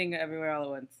 everything, everywhere, all at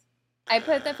once. I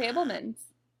put The Fablemans.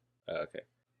 Oh, okay.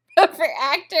 For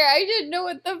actor, I didn't know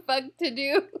what the fuck to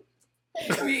do.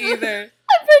 Me either.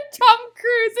 I put Tom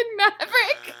Cruise and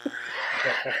Maverick.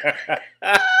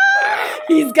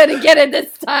 He's gonna get it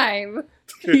this time.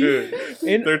 Dude,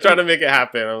 they're trying to make it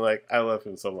happen. I'm like, I love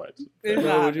him so much. It's What'd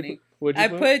not you happening. What'd you I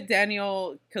put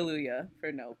Daniel Kaluuya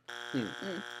for Nope.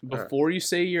 Before you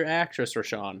say your actress,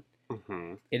 Rashawn,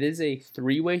 Mm-hmm. it is a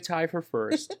 3-way tie for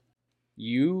first.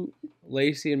 You,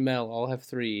 Lacey, and Mel all have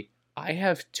 3. I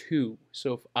have 2.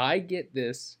 So if I get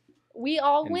this, We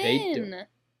all And they win. don't.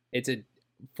 it's a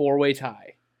 4-way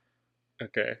tie.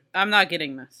 Okay. I'm not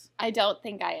getting this. I don't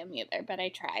think I am either, but I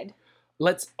tried.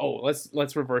 Let's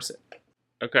reverse it.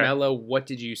 Okay. Mello, what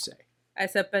did you say? I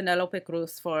said Penelope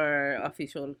Cruz for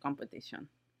official competition.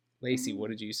 Lacey,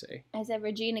 what did you say? I said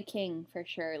Regina King for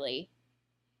Shirley.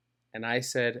 And I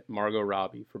said Margot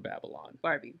Robbie for Babylon.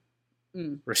 Barbie.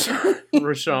 Mm.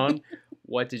 Rashawn,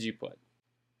 what did you put?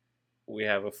 We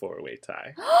have a 4-way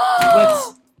tie.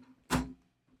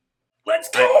 Let's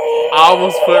go! I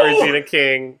almost put Regina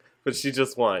King, but she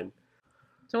just won.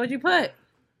 So what'd you put?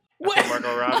 I put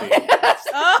Margot Robbie.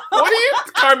 Oh. What are you,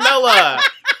 Carmela?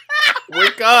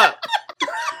 Wake up!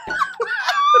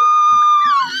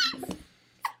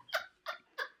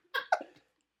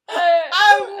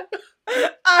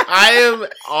 I am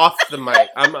off the mic.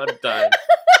 I'm done. I'm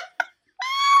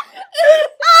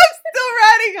still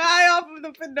riding high off of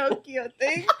the Pinocchio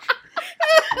thing.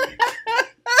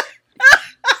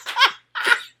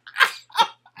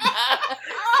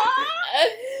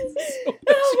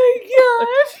 Oh my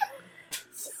gosh.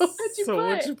 So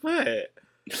What'd you put?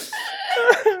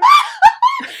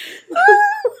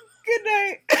 Good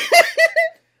night.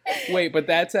 Wait, but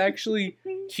that's actually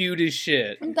cute as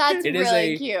shit. That's It is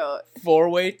really a cute.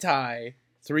 4-way tie,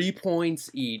 3 points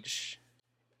each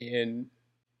in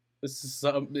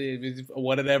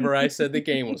whatever I said the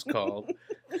game was called.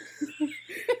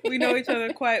 We know each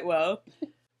other quite well.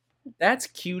 That's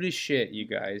cute as shit, you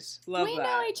guys. Love We that.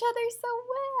 know each other so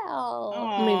well.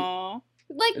 Aww.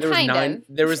 Like, There was kind nine. of.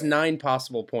 There was 9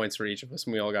 possible points for each of us,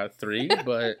 and we all got 3.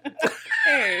 But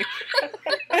Hey.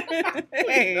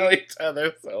 We know each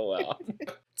other so well.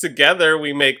 Together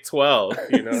we make 12.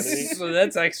 You know what I mean? so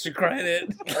that's extra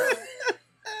credit.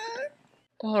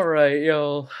 All right,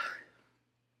 yo.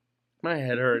 My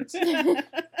head hurts. So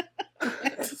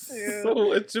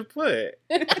what'd you put?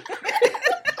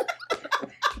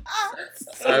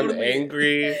 I'm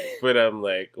angry, but I'm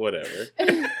like, whatever.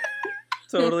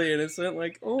 Totally innocent.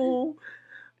 Like, oh,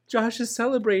 Josh is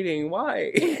celebrating.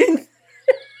 Why?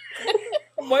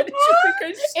 Why did you think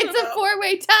I stood It's a up?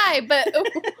 4-way tie, but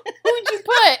who'd you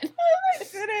put? I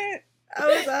didn't. I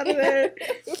was out of there.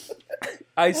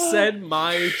 I said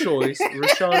my choice.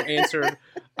 Rashawn answered.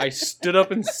 I stood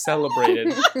up and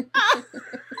celebrated.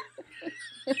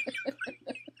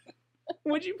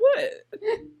 What'd you put?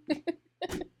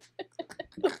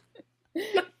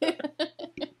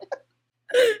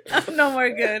 I'm no more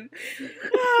good.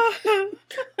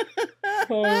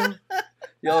 Oh,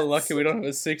 y'all lucky we don't have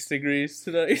a 6 degrees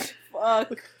tonight.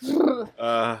 Fuck.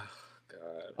 God.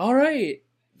 All right,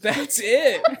 that's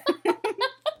it.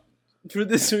 for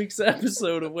this week's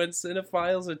episode of When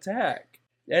Cinephiles Attack.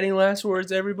 Any last words,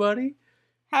 everybody?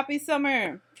 Happy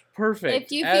summer. Perfect.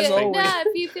 If you As feel always.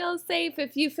 if you feel safe,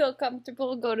 if you feel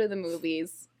comfortable, go to the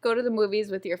movies. Go to the movies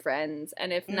with your friends,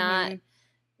 and if not,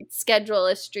 schedule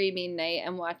a streaming night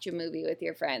and watch a movie with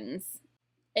your friends.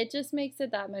 It just makes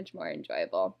it that much more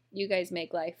enjoyable. You guys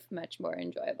make life much more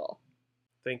enjoyable.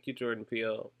 Thank you, Jordan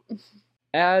Peele.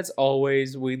 As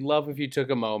always, we'd love if you took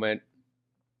a moment,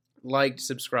 liked,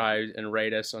 subscribed, and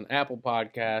rate us on Apple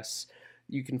Podcasts.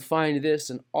 You can find this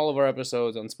and all of our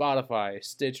episodes on Spotify,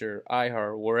 Stitcher,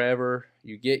 iHeart, wherever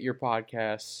you get your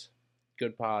podcasts,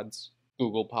 Good Pods,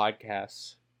 Google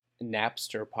Podcasts,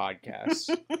 Napster Podcasts,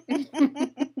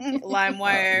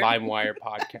 LimeWire. LimeWire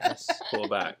Podcasts. Pull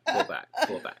back.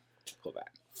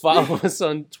 Follow us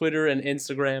on Twitter and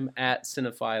Instagram at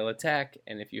Cinephile Attack.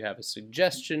 And if you have a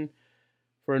suggestion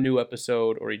for a new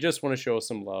episode or you just want to show us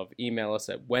some love, email us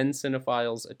at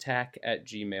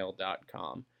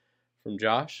whencinephilesattack@gmail.com. From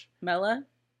Josh, Mella,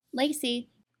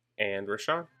 Lacey, and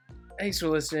Rashawn. Thanks for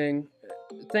listening.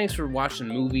 Thanks for watching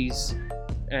movies.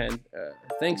 And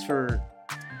thanks for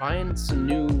buying some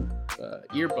new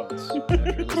earbuds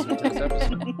after listening to this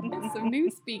episode. Some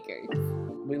new speakers.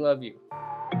 We love you.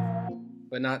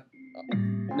 But not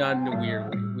in a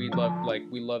weird way.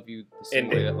 We love you the same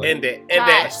way that End it.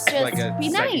 Josh, like a be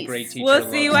second nice. grade teacher we'll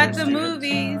see you loves at their the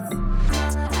students. movies.